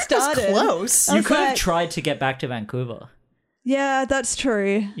then we Eric started. was close. I You was could have like, tried to get back to Vancouver. yeah, that's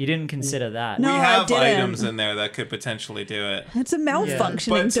true. You didn't consider that. No, We I have didn't. items in there that could potentially do it. It's a malfunctioning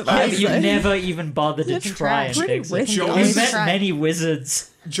But Yeah, device. but you though. never even bothered to It's try and trash. fix it. Pretty You risky. met Try. many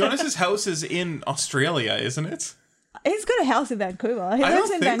wizards. Jonas's house is in Australia, isn't it? He's got a house in Vancouver. He I lives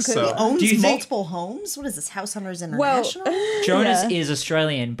don't in think Vancouver. so. Owns Do you think- multiple homes. What is this? House Hunters Well, International. Jonas Yeah. is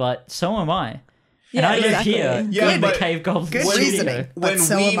Australian, but so am I. And I live exactly. here Yeah, in the but Cave Goblin good studio. reasoning. When But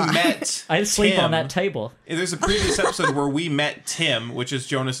so we am I. met I sleep on Tim- that table. There's a previous episode where we met Tim, which is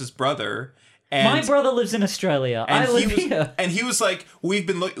Jonas's brother. And My brother lives in Australia. I he live was, here. And he was like,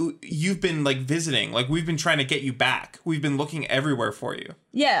 you've been like visiting. Like, we've been trying to get you back. We've been looking everywhere for you.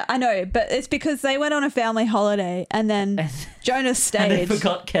 Yeah, I know, but it's because they went on a family holiday and then Jonas And they stayed.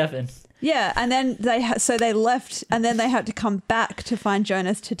 forgot Kevin. Yeah, and then they left, and then they had to come back to find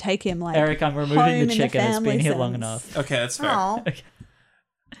Jonas to take him. Like Eric, I'm removing home in the chicken. It's been family here long sense. enough. Okay, that's fair. Aw.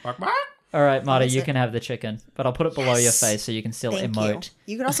 Bark, bark. All right, Marta, is you it? can have the chicken, but I'll put it below your Yes. face so you can still Thank emote.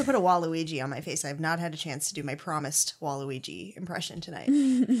 you. You could also put a Waluigi on my face. I've not had a chance to do my promised Waluigi impression tonight,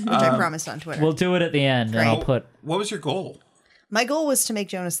 which I promised on Twitter. We'll do it at the end, and I'll Great. put. What was your goal? My goal was to make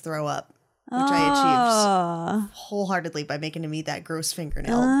Jonas throw up, which I achieved Ah. wholeheartedly by making him eat that gross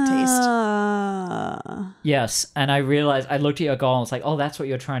fingernail taste. Ah. Yes, and I realized I looked at your goal and was like, "Oh, that's what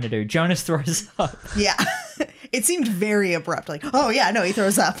you're trying to do." Jonas throws up. Yeah. It seemed very abrupt. Like, oh yeah, no, he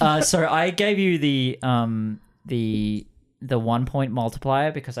throws up. So I gave you the 1 point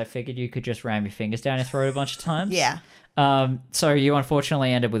multiplier because I figured you could just ram your fingers down your throat a bunch of times. Yeah. So you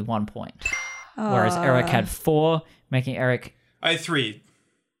unfortunately ended with 1 point, whereas Eric had 4, making Eric. I had 3.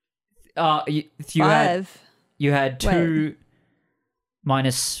 You had 5. you had 2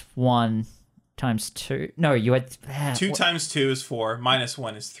 minus 1 times 2. No, you had 2 times 2 is 4. Minus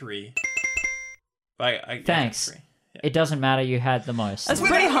 1 is 3. I got Thanks. 3. It doesn't matter. You had the most. That's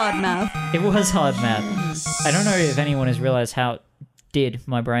pretty hard math. It was hard math. I don't know if anyone has realized how dead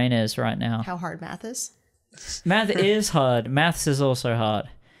my brain is right now. How hard math is? Math is hard. Maths is also hard.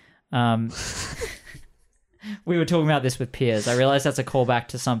 We were talking about this with Piers. I realized that's a callback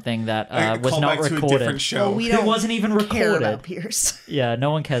to something that was Call not back to a recorded. different show. Well, we It don't wasn't even care recorded. about Pierce. Yeah,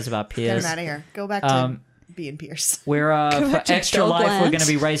 no one cares about Get Piers. him out of here. Go back to being Pierce. We're for back to Extra Life. We're Dogland. going to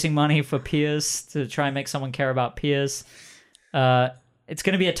be raising money for Piers to try and make someone care about Piers. It's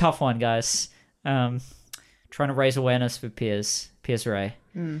going to be a tough one, guys. Trying to raise awareness for Piers Ray.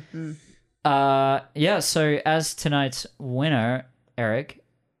 Mm-hmm. Yeah. So as tonight's winner, Eric,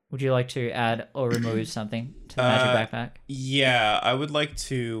 would you like to add or remove something to the magic backpack? Yeah, I would like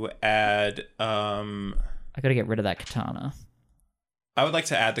to add. I got to get rid of that katana. I would like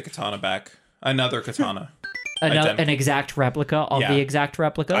to add the katana back. Another katana. An exact replica of Yeah. the exact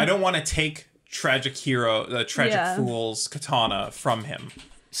replica. I don't want to take Tragic Hero, the Tragic Yeah. Fool's katana from him.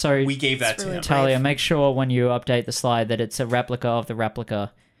 So We gave that to really him. Talia, make sure when you update the slide that it's a replica of the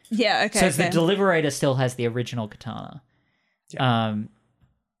replica. Yeah, okay. So okay. the Deliberator still has the original katana.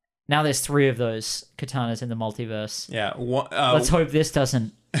 Now there's 3 of those katanas in the multiverse. Yeah. Let's hope this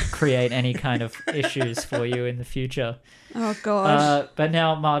doesn't create any kind of issues for you in the future. Oh gosh. But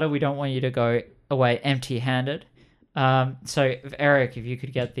now, Marta, we don't want you to go away empty-handed. So, Eric, if you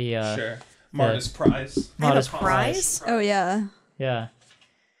could get the Sure. Marta's prize. Marta's Prize? Oh yeah. Yeah.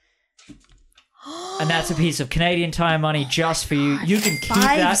 And that's a piece of Canadian Tire money just for you. You can keep 5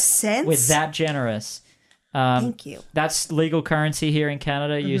 that cents? with that generous. Thank you. That's legal currency here in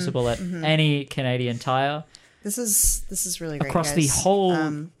Canada, Mm-hmm, usable at any Canadian Tire. This is really great. Across guys. the whole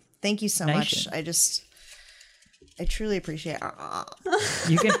thank you so nation. much. I truly appreciate it.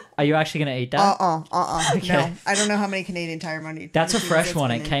 You can. Are you actually going to eat that? No, I don't know how many Canadian Tire money. That's a machines fresh that's one.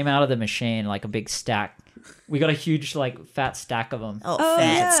 been It in. came out of the machine like a big stack. We got a huge, like, fat stack of them. Oh, Oh fat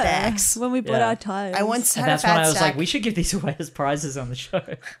yeah. stacks. When we bought Yeah. our tires. I once And had a that's when fat I was stack. like, we should give these away as prizes on the show.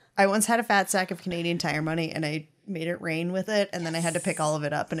 I once had a fat stack of Canadian Tire money, and I made it rain with it, and then I had to pick all of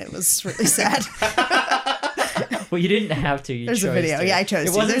it up, and it was really sad. Well, you didn't have to. You There's a chose video. to. Yeah, I chose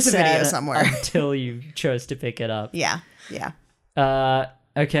It to. wasn't There's a video sad somewhere. until you chose to pick it up. yeah.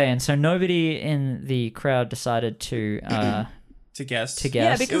 Okay, and so nobody in the crowd decided to To guess. to Yeah,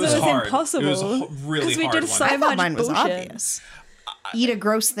 guess. because It was hard. impossible. It was a really Because we hard did one. so I thought much mine was bullshit. obvious. Eat a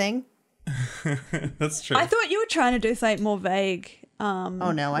gross thing. That's true. I thought you were trying to do something more vague. Oh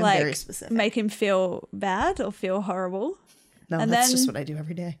no, I'm like, very specific. Make him feel bad or feel horrible. No, and that's then- just what I do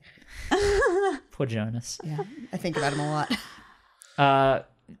every day. Poor Jonas. Yeah, I think about him a lot.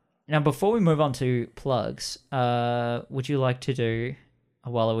 Now, before we move on to plugs, would you like to do a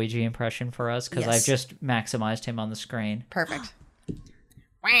Waluigi impression for us? Because Yes. I've just maximized him on the screen. Perfect.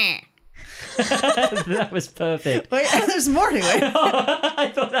 That was perfect. Wait, there's more to it.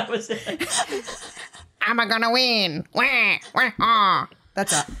 I thought that was it. I'm gonna win.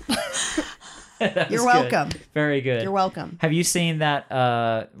 That's up. That was You're good. welcome. Very good. You're welcome. Have you seen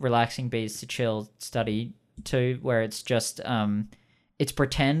that relaxing beats to chill study too, where it's just it's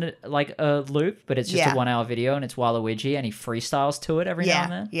pretend like a loop, but it's just Yeah. a 1 hour video and it's Waluigi and he freestyles to it every now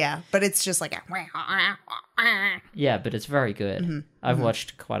and Yeah, then? yeah, but it's just like Yeah, but it's very good. Mm-hmm. I've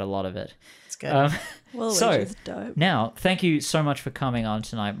watched quite a lot of it. it's good. Waluigi So, is dope. now, thank you so much for coming on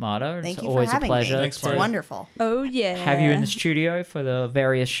tonight, Marta. Thank It's you for always a having pleasure me. Thanks, It's Marta. wonderful. Oh yeah. have you in the studio for the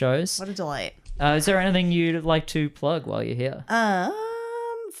various shows. What a delight. Is there anything you'd like to plug while you're here?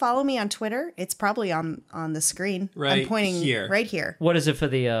 Follow me on Twitter. It's probably on the screen. I'm Right pointing here. right here. What is it for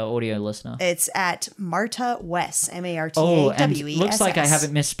the audio listener? It's at Marta Wess, Oh, and MartaWess. looks like I have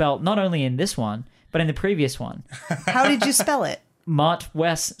it misspelled, not only in this one, but in the previous one. How did you spell it? Mart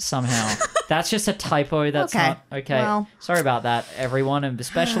West somehow. That's just a typo. That's Okay. not okay. Well. Sorry about that, everyone, and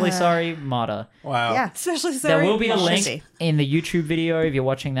especially sorry, Marta. Wow. Yeah, Especially There sorry. will be a Well, link shizzy. in the YouTube video if you're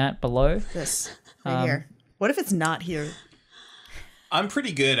watching that below. this right here. What if it's not here? I'm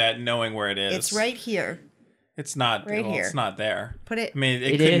pretty good at knowing where it is. It's right here. It's not right well, here. It's not there. Put it. I mean,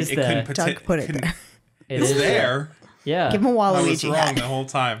 It couldn't, is it there. couldn't Doug, put it couldn't- there. It It's is there. Yeah. Give him a I was Waluigi wrong hat. the whole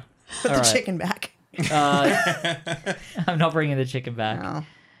time. Put the All right. chicken back. I'm not bringing the chicken back. No,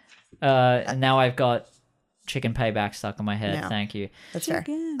 And now I've got chicken payback stuck in my head. No. Thank you. that's fair.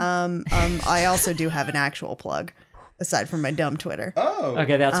 Chicken. I also do have an actual plug, aside from my dumb Twitter. Oh.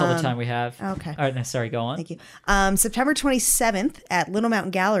 Okay, that's all the time we have. okay. All right, no, sorry, go on. Thank you. September 27th at Little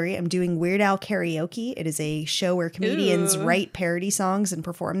Mountain Gallery, I'm doing Weird Al Karaoke. It is a show where comedians Ooh. write parody songs and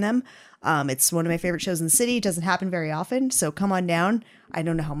perform them. It's one of my favorite shows in the city. It doesn't happen very often, so come on down. I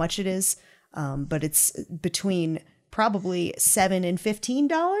don't know how much it is, but it's between probably $7 and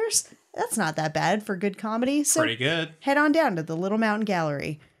 $15. That's not that bad for good comedy. So Pretty good. head on down to the Little Mountain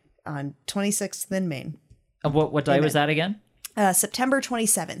Gallery on 26th in Maine. What day was that again? September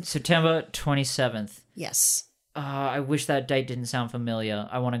 27th. September 27th. Yes. I wish that date didn't sound familiar.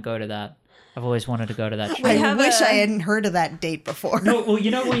 I want to go to that. I've always wanted to go to that show. I have wish a- I hadn't heard of that date before. No, well,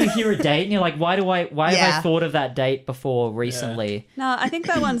 you know when you hear a date and you're like, why have I Yeah. thought of that date before recently? No, I think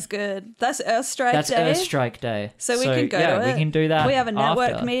that one's good. That's Earthstrike That's Day. Earthstrike Day. So we can go yeah, to it. we can do that. We have a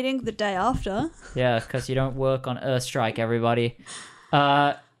network after. meeting the day after. Yeah, because you don't work on Earthstrike, everybody.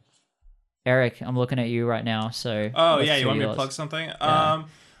 Eric, I'm looking at you right now. So Oh let's yeah, do you want me to yours. plug something?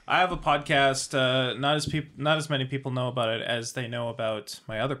 I have a podcast. Not as many people know about it as they know about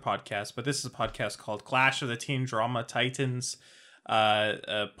my other podcast, but this is a podcast called Clash of the Teen Drama Titans.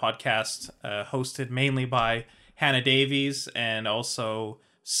 A podcast hosted mainly by Hannah Davies and also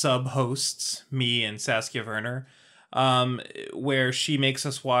sub-hosts me and Saskia Werner, where she makes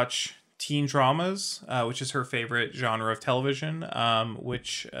us watch teen dramas, which is her favorite genre of television,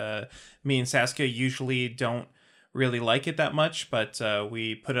 which me and Saskia usually don't really like it that much, but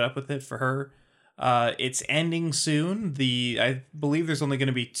we put up with it for her. It's ending soon. I believe there's only going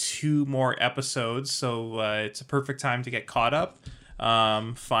to be 2 more episodes, so it's a perfect time to get caught up.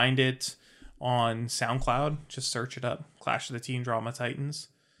 Find it on SoundCloud. Just search it up. Clash of the Teen Drama Titans.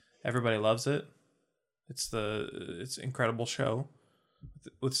 Everybody loves it. It's an incredible show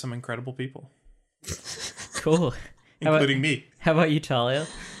with some incredible people, Cool. including me. How about you, Talia?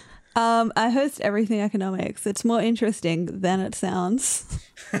 I host Everything Economics. It's more interesting than it sounds.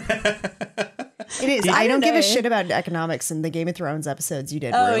 It is. I I don't give know. a shit about economics in the Game of Thrones episodes you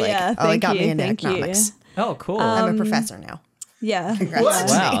did. Oh, were like, yeah, it thank got me you, into thank you. economics. Oh, cool. I'm a professor now. Yeah.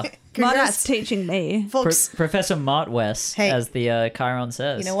 Wow. Marta's Congrats, teaching me. folks. Professor Mart West, Hey. as the Chiron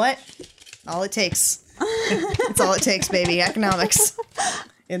says. You know what? All it takes. It's all it takes, baby. Economics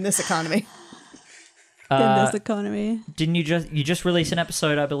in this economy. In this economy. Didn't you just release an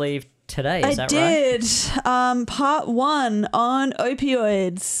episode, I believe, today? Is I that right? did. Part 1 on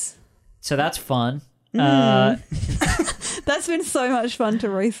opioids. So that's fun. That's been so much fun to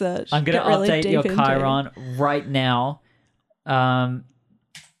research. I'm going to Get really update deep your into. Chiron right now.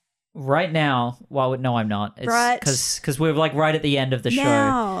 Right now. Well, no, I'm not. It's Right. Because we're like right at the end of the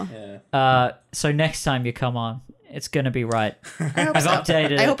Now. show. So next time you come on, it's going to be right. I hope I've so.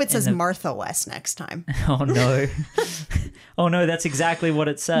 updated I hope it it says in the- Martha West next time. Oh, no. Oh, no, that's exactly what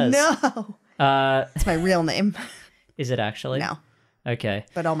it says. No, it's my real name. Is it actually? No, Okay.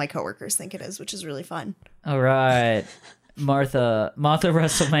 but all my coworkers think it is, which is really fun. All right. Martha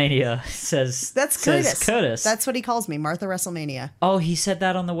WrestleMania says That's says Curtis. That's what he calls me, Martha WrestleMania. Oh, he said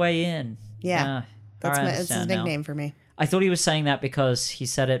that on the way in. Yeah. That's I it's his understand now. nickname for me, I thought he was saying that because he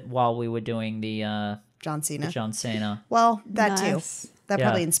said it while we were doing the John Cena. John Cena. Well, that Nice. too. That Yeah.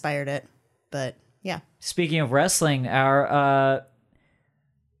 probably inspired it. But yeah. Speaking of wrestling, our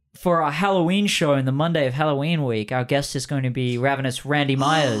for our Halloween show in the Monday of Halloween week, our guest is going to be Ravenous Randy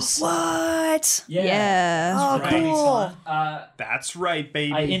Myers. What? Yeah. Oh, Right. cool. That's right,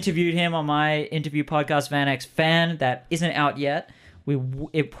 baby. I interviewed him on my interview podcast, Van X Fan, that isn't out yet.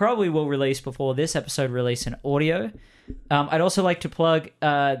 It probably will release before this episode release in audio. I'd also like to plug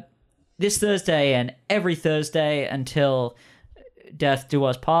this Thursday and every Thursday until death do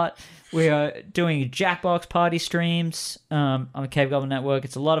us part. We are doing Jackbox party streams on the Cave Goblin Network.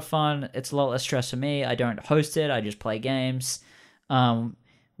 It's a lot of fun. It's a lot less stress for me. I don't host it. I just play games.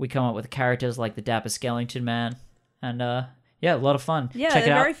 We come up with characters like the Dapper Skellington Man. And yeah, a lot of fun. Yeah, Check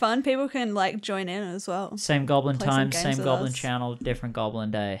they're it out. very fun. People can like join in as well. Same Goblin Play some time, games same with Goblin us. channel, different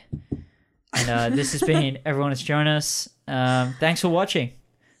Goblin day. And this has been Everyone It's Jonas. Thanks for watching.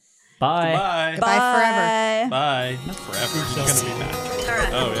 Bye. Bye. Goodbye forever. Bye. Not forever. It's gonna be that.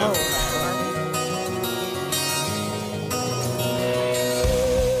 Oh yeah.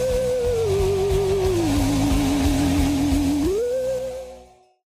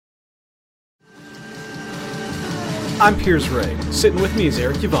 I'm Piers Ray. Sitting with me is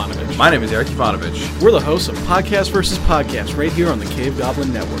Eric Ivanovich. My name is Eric Ivanovich. We're the hosts of Podcast vs. Podcast right here on the Cave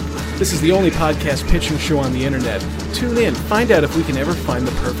Goblin Network. This is the only podcast pitching show on the internet. Tune in, find out if we can ever find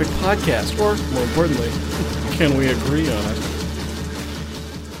the perfect podcast, or, more importantly, can we agree on it?